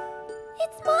innocent.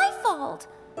 It's my fault.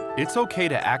 It's okay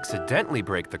to accidentally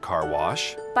break the car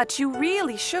wash. But you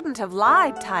really shouldn't have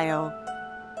lied, Tayo.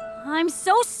 I'm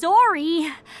so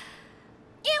sorry.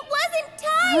 It wasn't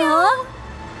Tayo!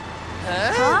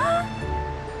 Huh?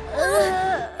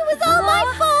 It was all my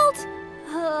fault!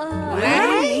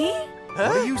 Lanny?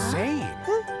 What are you saying?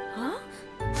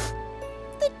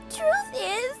 The truth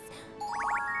is...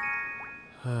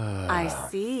 I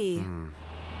see.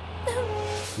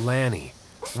 Lanny,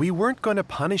 we weren't going to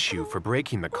punish you for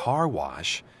breaking the car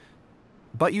wash,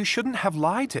 but you shouldn't have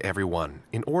lied to everyone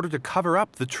in order to cover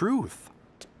up the truth.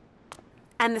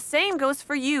 And the same goes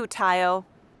for you, Tayo.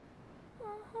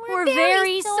 We're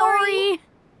very sorry.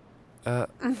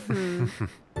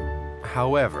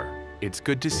 However, it's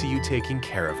good to see you taking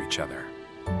care of each other.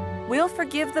 We'll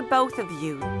forgive the both of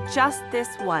you, just this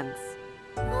once.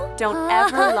 Don't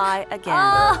ever lie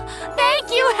again. Thank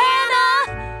you,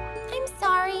 Hannah! I'm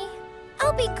sorry.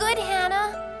 I'll be good,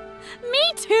 Hannah.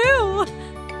 Me too!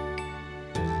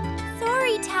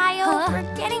 Sorry, Tayo, for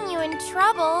getting you in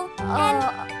trouble. And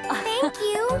thank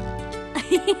you.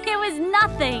 It was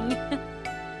nothing.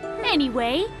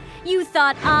 Anyway, you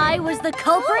thought I was the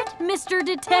culprit, Mr.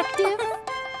 Detective?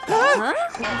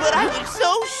 But I was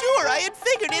so sure I had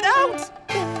figured it out.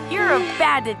 You're a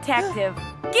bad detective.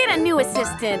 Get a new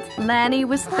assistant. Lanny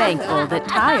was thankful that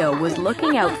Tayo was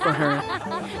looking out for her,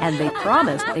 and they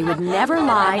promised they would never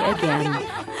lie again.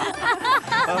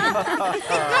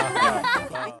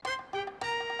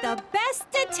 The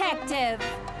best detective.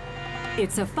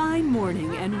 It's a fine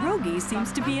morning, and Rogie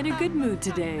seems to be in a good mood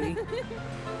today.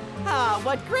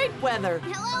 What great weather.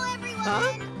 Hello, everyone.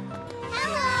 Huh?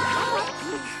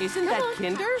 Hello. Isn't that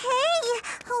Kinder? Hey,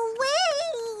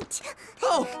 wait.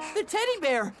 Oh, the teddy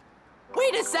bear.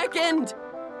 Wait a second.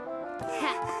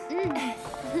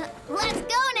 Let's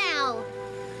go now.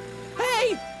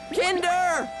 Hey,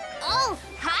 Kinder. Oh,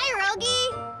 hi,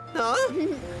 Rogie. Huh?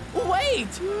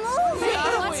 Wait. Move it.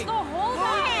 What's the whole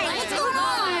thing? Let's go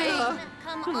on.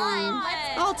 Come on.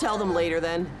 I'll tell them later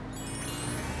then.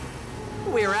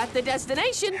 We're at the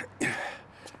destination.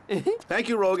 Thank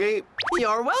you, Rogie.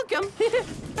 You're welcome.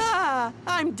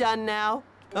 I'm done now.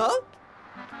 Oh?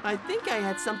 I think I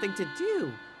had something to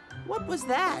do. What was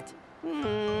that?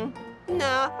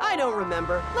 Nah, I don't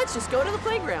remember. Let's just go to the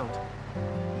playground.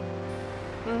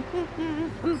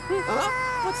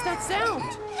 What's that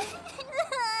sound?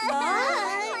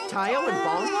 Tayo and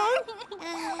Bong Bong?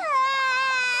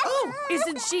 Oh,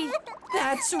 isn't she?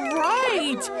 That's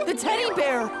right! The teddy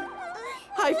bear!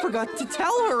 I forgot to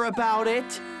tell her about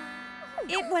it.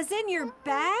 It was in your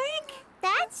bag?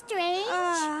 That's strange.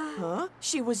 Huh?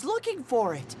 She was looking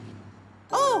for it.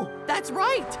 Oh, that's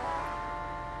right.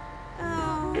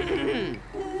 Oh.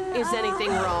 Is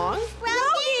anything wrong?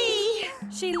 Rogie!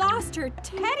 She lost her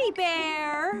teddy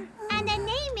bear. And the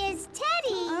name is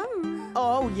Teddy.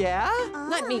 Oh, yeah?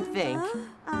 Let me think.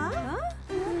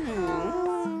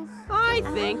 I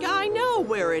think I know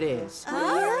where it is.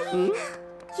 Really?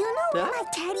 You know where my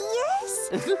teddy is?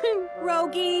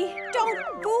 Rogie, don't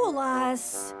fool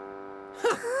us.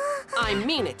 I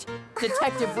mean it.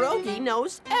 Detective Rogie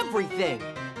knows everything.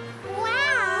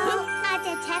 Wow! A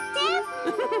detective?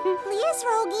 Please,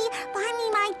 Rogie, find me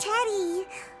my teddy.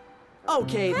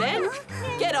 Okay, then.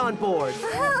 Get on board.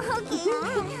 Okay.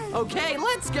 Okay,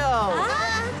 let's go.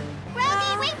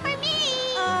 Rogie, wait for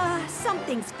me.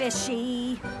 Something's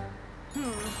fishy.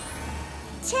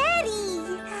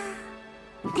 Teddy!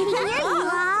 Here you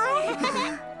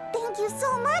are. Thank you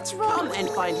so much, Rogie. Come and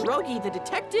find Rogie the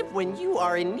detective when you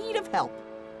are in need of help.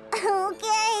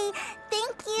 Okay,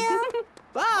 thank you.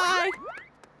 Bye.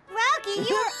 Rogie,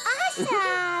 you're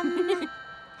awesome.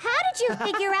 How did you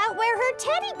figure out where her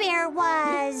teddy bear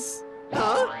was?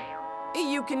 Huh?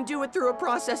 You can do it through a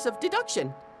process of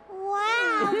deduction.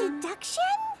 Wow, deduction?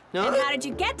 Huh? And how did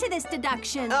you get to this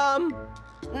deduction?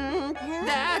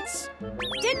 That's...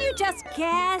 Didn't you just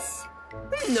guess?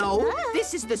 No,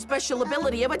 this is the special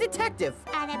ability of a detective.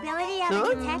 An ability of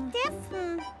a detective?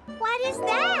 What is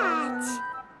that?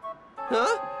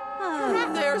 Huh?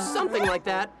 There's something like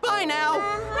that. Bye now.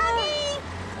 Rogie!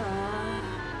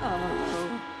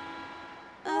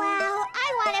 Wow,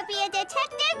 I want to be a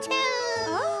detective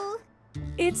too.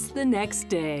 It's the next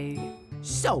day.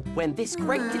 So, when this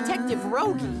great detective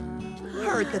Rogie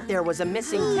heard that there was a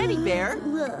missing teddy bear,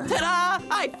 ta-da!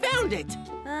 I found it!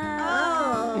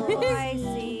 Oh, I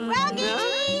see.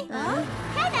 Rogie!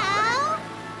 Hello!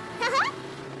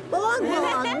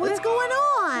 Bong, what's going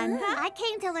on? I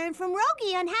came to learn from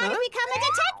Rogie on how to become a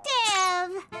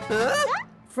detective.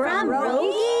 From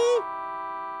Rogie?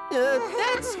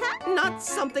 That's not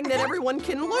something that everyone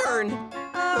can learn.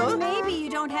 Maybe you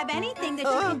don't have anything that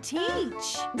you can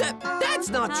teach. That's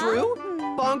not true.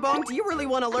 Bong Bong, do you really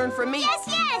want to learn from me? Yes,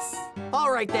 yes!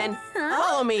 All right then,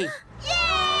 follow me. Yay!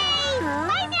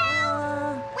 Bye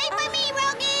now! Wait for me,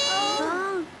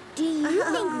 Rogie! Do you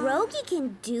think Rogie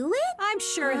can do it? I'm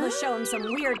sure he'll show him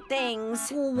some weird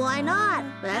things. Well, why not?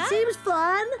 That seems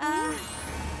fun.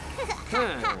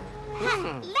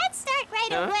 Let's start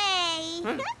right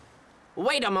away.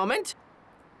 Wait a moment.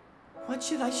 What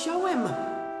should I show him?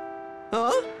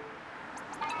 Huh?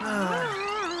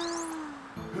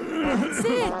 That's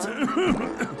it.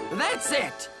 That's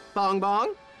it. Bong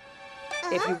Bong.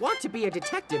 If you want to be a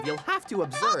detective, you'll have to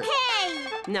observe. Okay.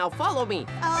 Now follow me.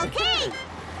 Okay.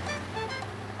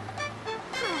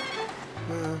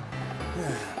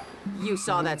 You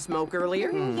saw that smoke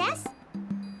earlier? Yes?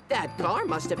 That car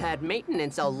must have had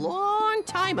maintenance a long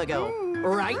time ago,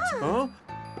 right? Huh?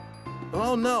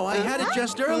 Oh, no, I had it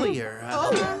just earlier.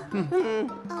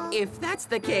 If that's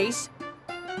the case,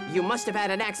 you must have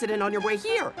had an accident on your way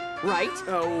here, right?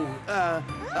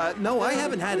 No, I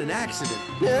haven't had an accident.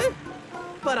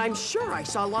 But I'm sure I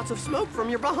saw lots of smoke from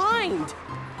your behind.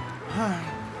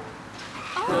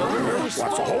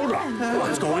 Hold on.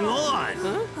 What's going on?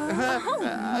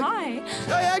 Hi.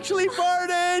 I actually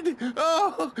farted!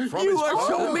 Oh, you are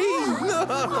so mean!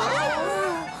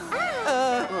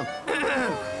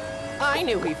 I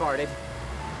knew he farted.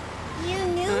 You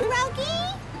knew,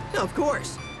 Rogie? Of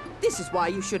course. This is why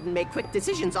you shouldn't make quick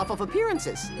decisions off of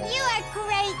appearances. You are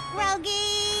great,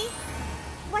 Rogie.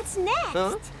 What's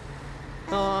next?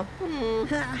 Hi,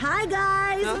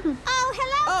 guys. Oh,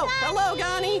 hello, hello,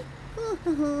 Gani.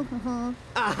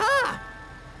 Aha!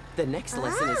 The next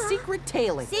lesson is secret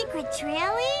tailing. Secret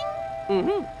trailing?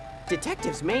 Mm-hmm.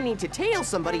 Detectives may need to tail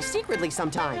somebody secretly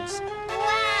sometimes.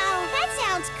 Wow, that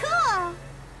sounds cool.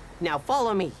 Now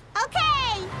follow me.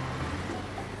 Okay.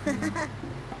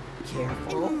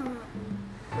 Careful.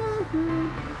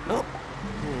 Oh.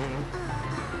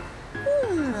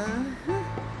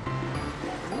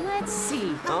 Let's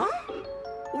see, huh?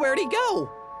 Where'd he go?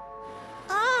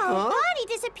 Oh, Bonnie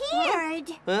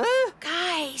disappeared. Huh?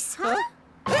 Guys, Huh?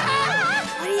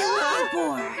 what are you looking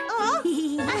for?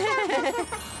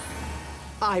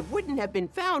 I wouldn't have been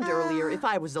found earlier if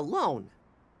I was alone.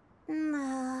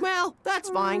 Well, that's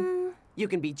fine. You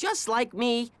can be just like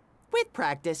me, with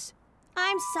practice.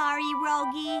 I'm sorry,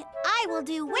 Rogie. I will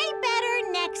do way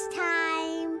better next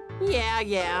time.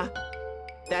 Yeah.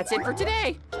 That's it for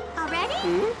today.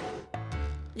 Already?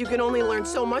 You can only learn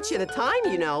so much at a time,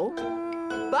 you know.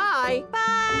 Bye.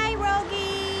 Bye,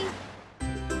 Rogie.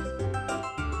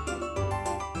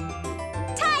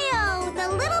 Tayo, the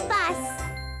little bus.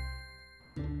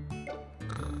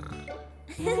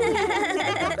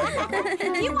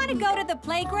 You want to go to the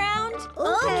playground?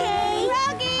 Okay.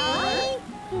 Rogie.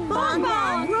 Bong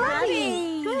Bong,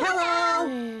 Rogie. Hello.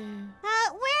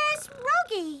 Where's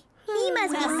Rogie? He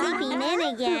must be sleeping in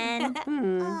again.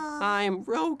 I'm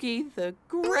Rogie, the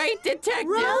great detective.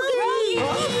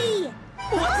 Rogie!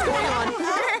 What's going on?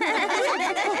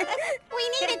 We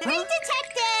need a great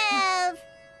detective.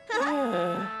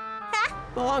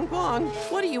 Bong Bong,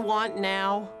 what do you want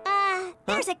now?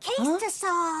 There's a case to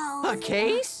solve. A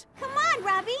case? Come on,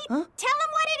 Robbie. Tell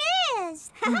him what it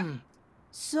is.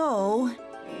 So,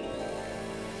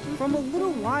 from a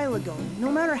little while ago, no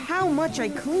matter how much I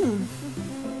clean,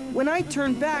 when I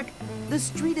turn back, the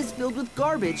street is filled with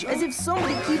garbage, as if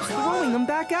somebody keeps throwing them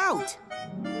back out.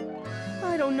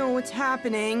 I don't know what's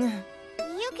happening.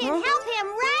 You can help him,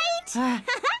 right?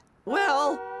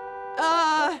 Well,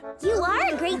 You are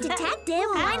a great detective.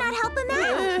 Why not help him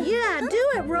out? Yeah,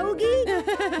 do it, Rogie.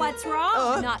 What's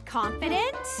wrong? Not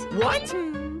confident? what?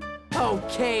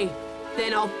 Okay,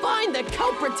 then I'll find the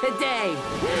culprit today.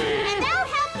 And I'll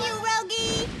help you,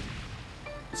 Rogie.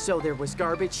 So there was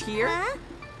garbage here?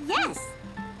 Yes.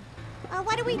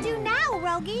 What do we do now,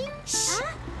 Rogie? Shh.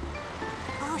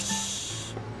 Oh,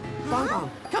 shh. Bong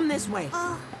Bong, come this way.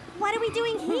 What are we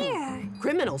doing here?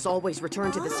 Criminals always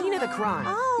return to the scene of the crime.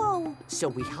 Oh. So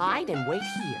we hide and wait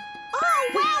here.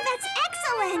 Oh, wow, that's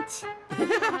excellent.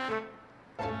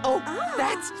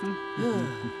 That's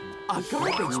a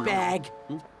garbage bag.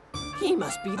 He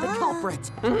must be the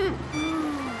culprit.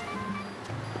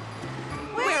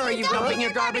 Where are you dumping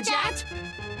your garbage at?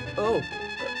 Oh,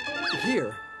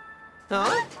 here.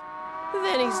 Huh?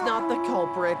 Then he's not the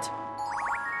culprit.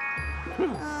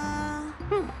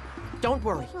 Don't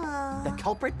worry. The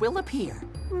culprit will appear.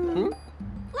 Look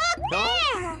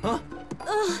there!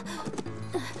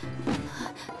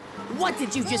 What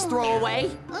did you just throw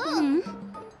away?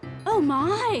 Oh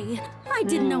my! I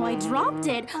didn't know I dropped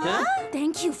it.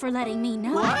 Thank you for letting me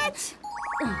know. What?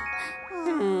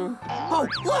 Oh,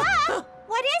 look!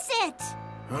 What is it?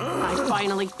 I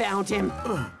finally found him.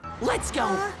 Let's go.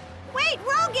 Wait,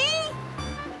 Rogie!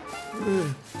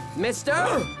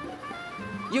 Mister?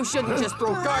 You shouldn't just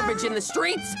throw garbage in the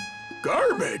streets.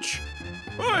 Garbage?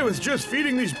 I was just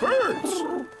feeding these birds.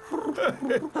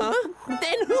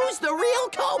 Then who's the real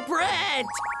culprit?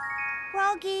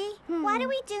 Rogie, what do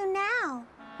we do now?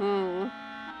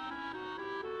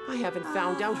 I haven't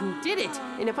found out who did it.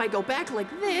 And if I go back like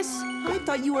this... I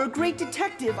thought you were a great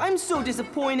detective. I'm so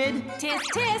disappointed. Tisk,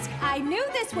 tisk, I knew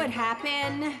this would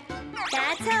happen.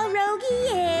 That's how Rogie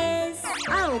is.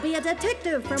 I'll be a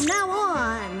detective from now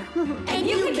on. And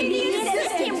you can be an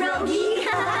assistant, Rogie.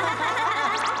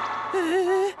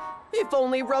 If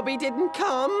only Rubby didn't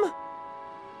come.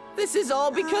 This is all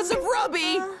because of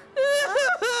Rubby.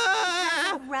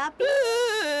 Robbie?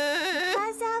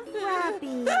 Because of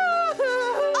Robbie.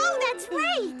 Oh, that's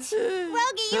right!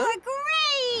 Rogie, you're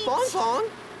great! Bong Bong,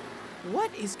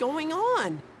 what is going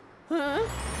on?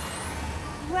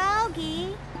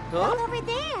 Rogie, look over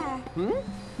there.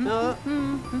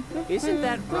 Isn't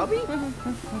that Rubby?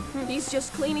 He's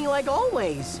just cleaning like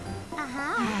always.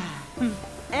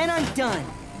 And I'm done.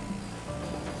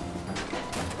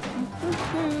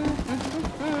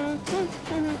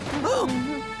 Oh,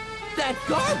 that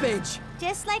garbage!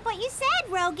 Just like what you said,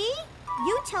 Rogie.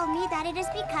 You told me that it is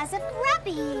because of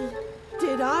Robbie.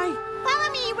 Did I? Follow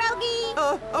me, Rogie.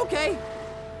 Okay.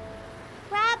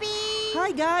 Robbie.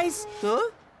 Hi, guys.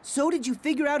 Huh? So did you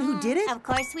figure out who did it? Of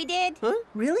course we did. Huh?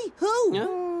 Really?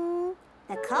 Who?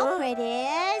 The culprit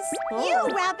is you,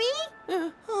 Robbie.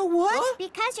 What?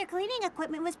 Because your cleaning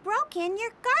equipment was broken,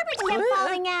 your garbage kept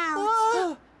falling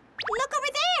out. Look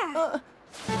over there.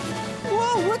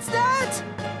 Whoa, what's that?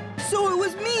 So it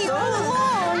was me all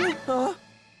along.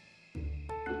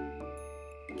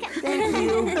 Thank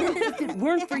you. If it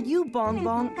weren't for you, Bong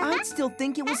Bong, I'd still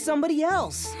think it was somebody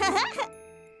else.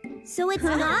 So it's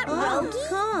not Rogie,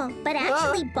 but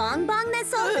actually Bong Bong that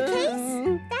solved the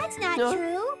case? That's not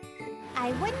true.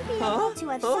 I wouldn't be able to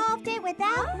have solved it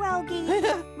without Rogie.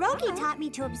 Rogie taught me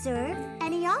to observe,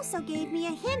 and he also gave me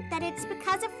a hint that it's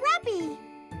because of Robbie.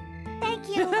 Thank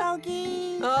you,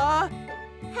 Rogie.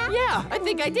 Yeah, I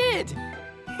think I did.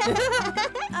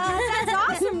 That's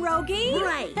awesome, Rogie.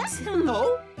 Right.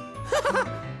 No.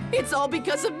 It's all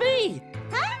because of me.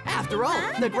 After all,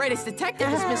 the greatest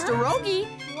detective is Mr. Rogie.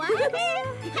 What?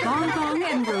 Bong Bong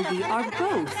and Rogie are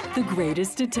both the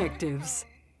greatest detectives.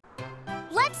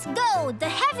 Let's Let's go, the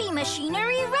Heavy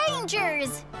Machinery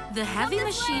Rangers! The Heavy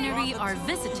Machinery are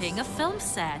visiting a film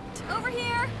set. Over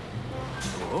here!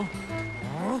 Oh.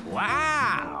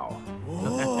 Wow!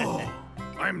 Whoa.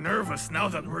 I'm nervous now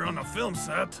that we're on a film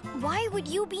set. Why would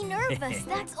you be nervous?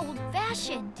 That's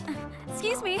old-fashioned.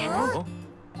 Excuse me.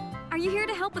 Are you here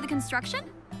to help with the construction?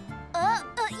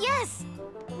 Yes.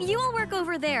 You all work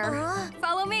over there.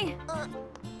 Follow me.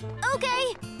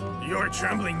 Okay. You're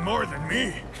trembling more than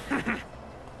me.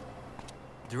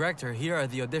 Director, here are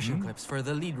the audition clips for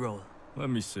the lead role. Let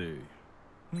me see.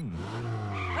 A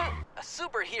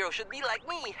superhero should be like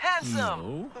me, handsome!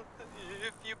 No.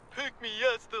 If you pick me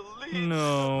as the lead...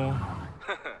 No.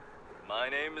 My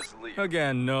name is Lee.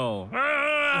 Again, no.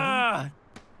 Ah!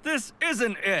 This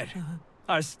isn't it.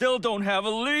 I still don't have a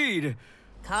lead.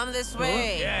 Come this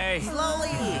way. Yay.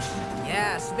 Slowly.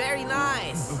 Yes, very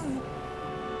nice.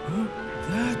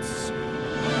 That's...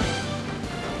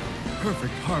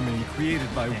 perfect harmony created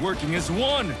by working as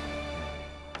one.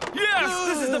 Yes,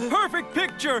 this is the perfect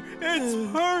picture. It's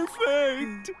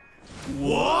perfect.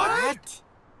 What?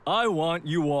 I want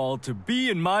you all to be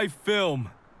in my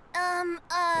film.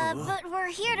 But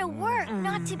we're here to work,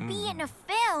 not to be in a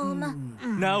film.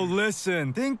 Now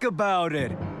listen, think about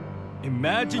it.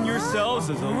 Imagine yourselves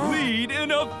as a lead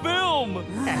in a film.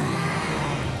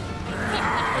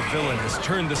 A villain has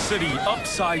turned the city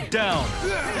upside down.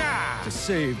 To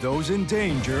save those in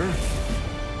danger,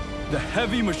 the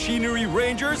Heavy Machinery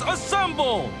Rangers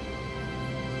assemble!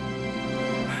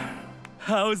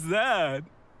 How's that?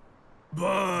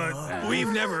 But we've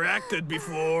never acted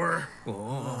before.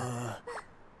 I'll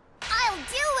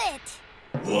do it!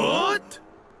 What?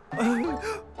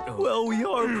 Well, we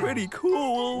are pretty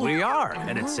cool. We are,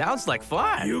 and it sounds like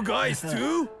fun. You guys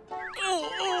too?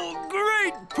 Oh,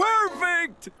 great!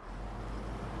 Perfect!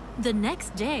 The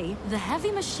next day, the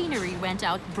Heavy Machinery went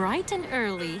out bright and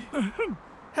early.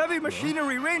 Heavy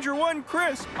Machinery Ranger 1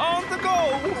 Chris, on the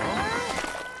go!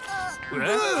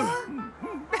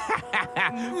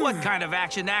 What kind of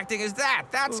action acting is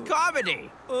that? That's comedy.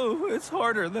 Oh, it's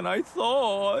harder than I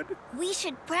thought. We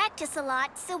should practice a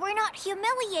lot so we're not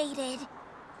humiliated.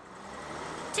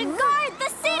 To guard the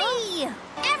city!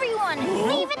 Everyone,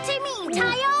 leave it to me,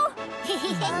 Tayo!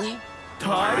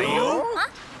 Tayo? Huh?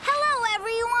 Hello,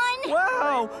 everyone!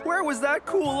 Wow, where was that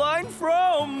cool line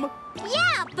from?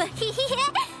 Yep!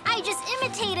 I just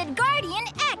imitated Guardian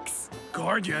X.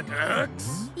 Guardian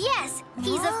X? Yes,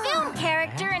 he's a film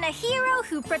character and a hero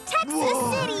who protects the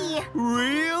city.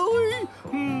 Really?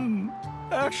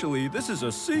 Actually, this is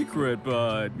a secret,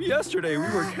 but yesterday we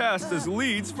were cast as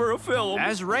leads for a film.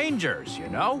 As rangers, you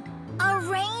know? A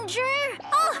ranger?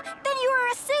 Oh, then you are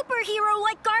a superhero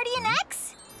like Guardian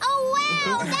X? Oh,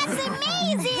 wow, that's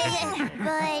amazing!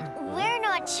 But we're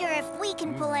not sure if we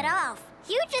can pull it off.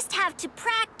 You just have to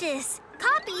practice.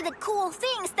 Copy the cool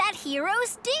things that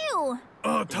heroes do.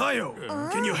 Tayo,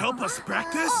 can you help us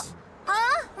practice?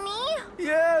 Huh? Me?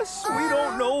 Yes, we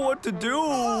don't know what to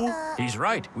do. He's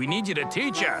right. We need you to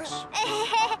teach us.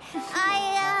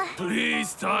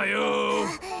 Please, Tayo.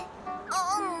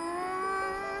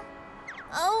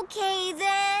 Okay,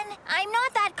 then. I'm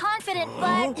not that confident, but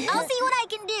I'll see what I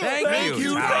can do. Thank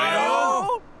you,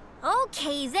 Tayo.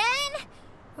 Okay, then.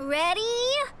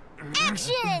 Ready?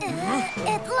 Action!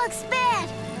 It looks bad.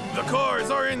 The cars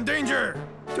are in danger.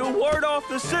 To ward off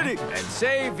the city. And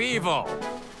save evil.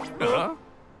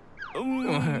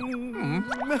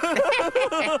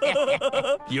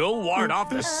 You'll ward off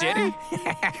the city?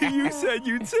 You said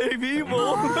you'd save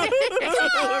evil.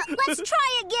 Let's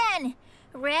try again.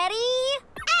 Ready?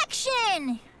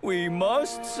 Action! We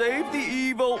must save the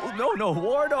evil. No,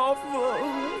 ward off.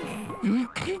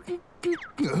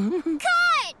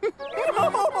 Cut!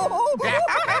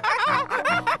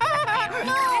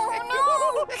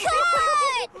 No,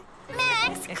 cut!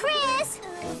 Max, Chris,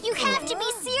 you have to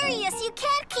be serious. You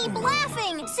can't keep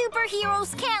laughing.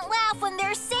 Superheroes can't laugh when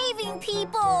they're saving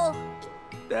people.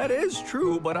 That is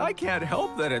true, but I can't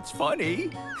help that it's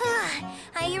funny.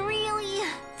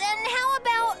 Then how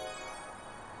about...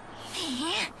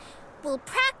 We'll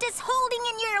practice holding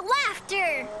in your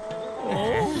laughter.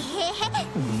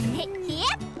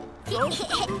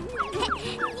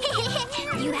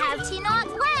 You have to not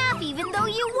laugh even though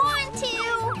you want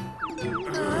to.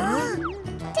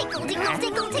 Tickle, tickle,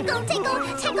 tickle, tickle, tickle,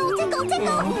 tickle, tickle,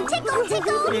 tickle, tickle,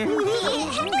 tickle.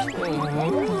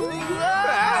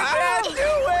 I can't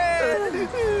do it!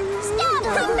 Stop,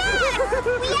 come back!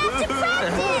 We have to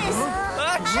practice!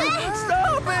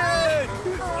 Stop it!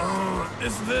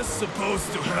 Is this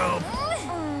supposed to help?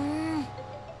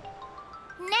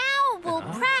 Now we'll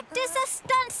practice a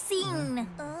stunt scene.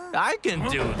 I can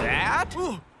do that.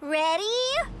 Ready?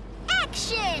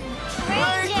 Action!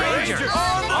 Rangers,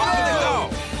 on the go!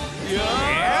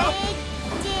 Yeah.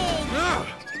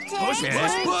 Push,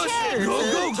 push, push! Go,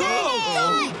 go,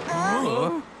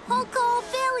 go! Poco,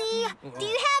 Billy, do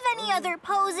you have any other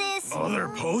poses? Other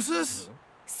poses?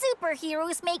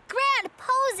 Superheroes make grand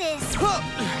poses.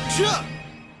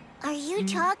 Are you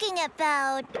talking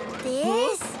about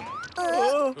this?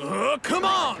 Come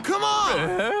on, come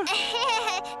on!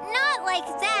 Not like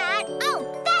that.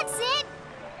 Oh, that's it.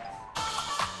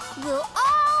 We'll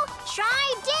all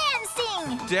try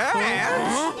dancing.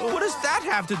 Dance? What does that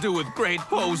have to do with great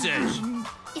poses?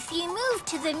 If you move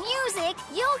to the music,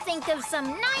 you'll think of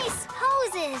some nice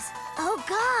poses. Oh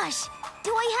gosh,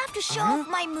 do I have to show off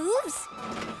my moves?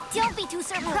 Don't be too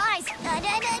surprised. Round,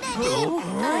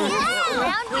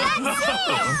 round,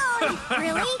 sound.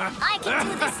 Really? I can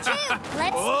do this too.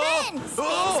 Let's spin.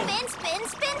 Spin, spin,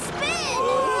 spin, spin.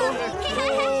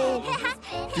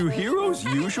 Do heroes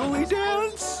usually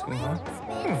dance?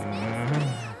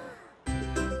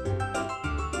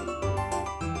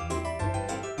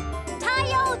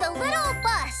 Tayo, the little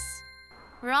bus.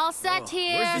 We're all set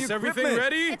here. Is everything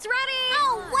ready? It's ready.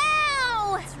 Oh,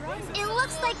 wow! It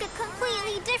looks like a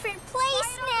completely different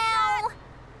place now.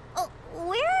 Oh,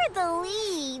 where are the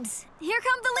leads? Here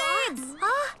come the leads.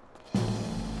 Huh?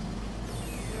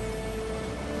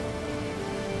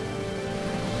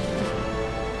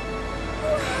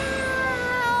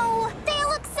 Wow! They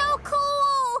look so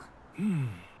cool!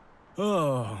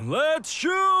 Oh, let's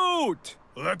shoot!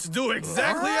 Let's do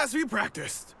exactly as we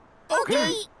practiced.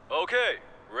 Okay. Okay,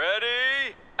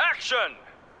 ready? Action!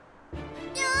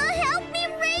 Help me,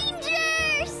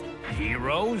 Rangers!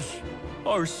 Heroes?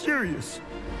 Are serious.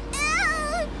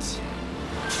 Ouch!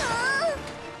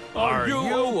 Are you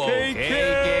okay,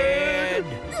 kid?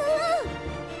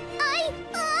 I'm...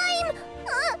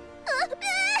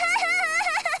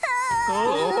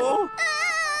 Oh?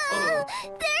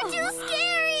 They're too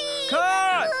scary!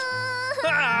 Cut!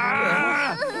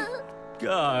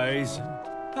 Guys,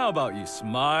 how about you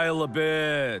smile a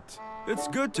bit? It's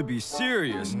good to be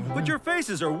serious, but your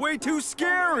faces are way too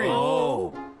scary.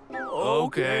 Oh.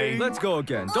 Okay. Let's go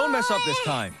again. Don't mess up this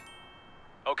time.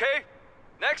 Okay,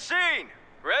 next scene.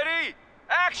 Ready?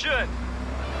 Action!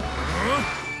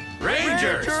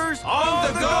 Rangers, on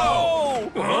the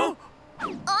go! Huh?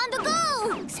 On the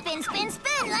go! Spin, spin,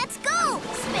 spin! Let's go!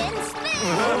 Spin, spin!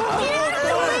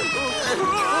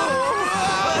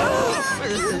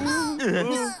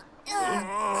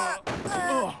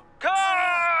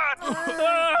 Cut!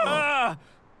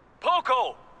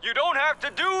 Poco, you don't have to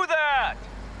do that!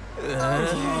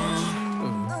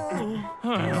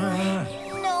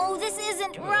 No, this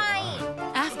isn't right.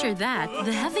 After that,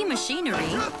 the heavy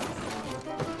machinery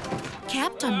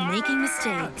kept on making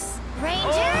mistakes.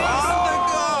 Rangers!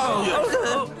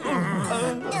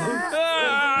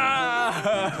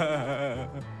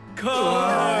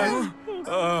 Cut!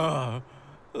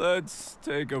 Let's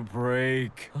take a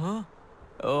break. Huh?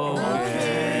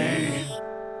 Okay.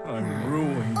 I'm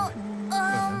ruined.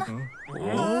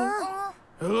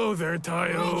 Hello there,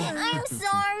 Tayo. I'm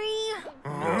sorry.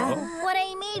 What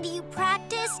I made you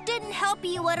practice didn't help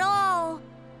you at all.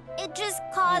 It just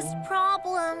caused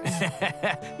problems.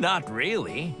 Not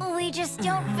really. We just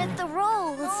don't fit the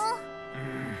roles.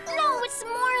 No, it's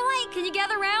more like... Can you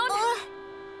gather round?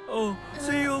 Oh,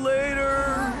 see you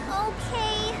later.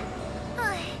 Okay.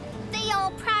 They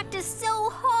all practice so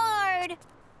hard.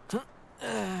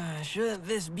 Shouldn't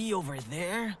this be over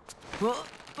there?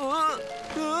 Oh,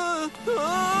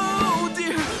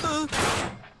 dear.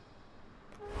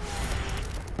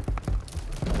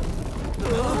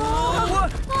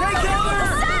 What? Take cover!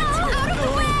 Out of the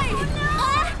way!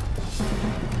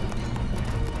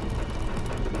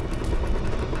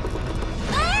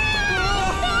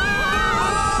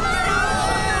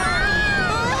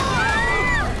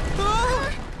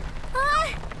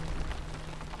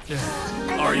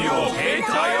 Are you okay,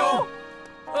 Tayo?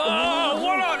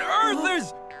 What on earth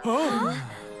is... Huh?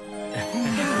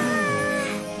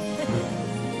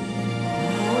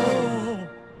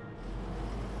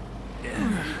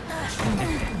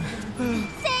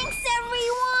 Thanks,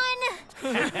 everyone!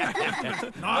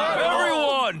 Not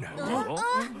everyone!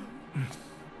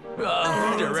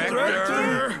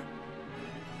 Director!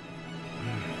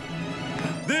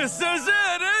 This is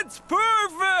it! It's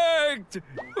perfect!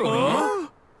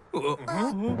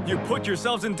 You put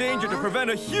yourselves in danger to prevent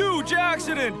a huge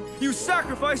accident! You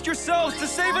sacrificed yourselves to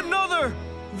save another!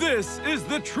 This is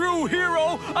the true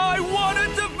hero I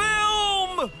wanted to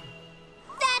film!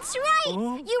 That's right!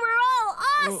 You were all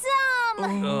awesome!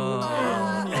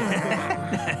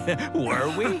 Were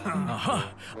we?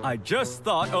 I just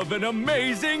thought of an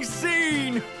amazing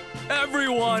scene!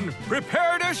 Everyone,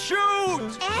 prepare to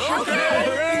shoot!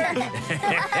 Okay!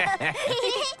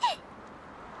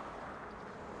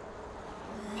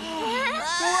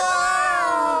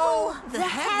 Whoa! The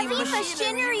Heavy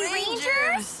Machinery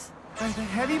Rangers? Are the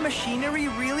Heavy Machinery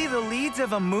really the leads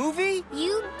of a movie?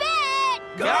 You bet!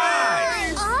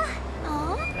 Guys!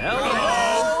 Hello!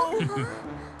 Hello!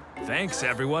 Thanks,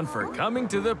 everyone, for coming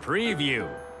to the preview.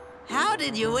 How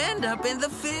did you end up in the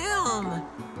film?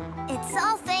 It's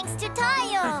all thanks to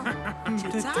Tayo.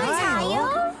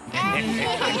 Tayo?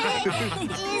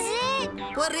 Is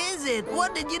it? What is it?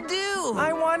 What did you do?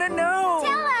 I want to know.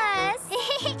 Tell us.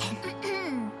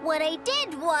 What I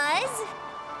did was...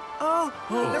 Oh,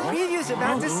 the preview's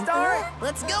about to start.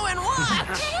 Let's go and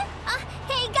watch.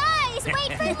 Hey, guys,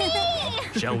 wait for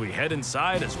me. Shall we head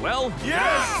inside as well?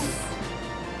 Yes!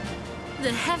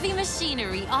 The Heavy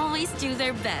Machinery always do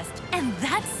their best, and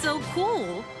that's so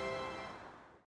cool.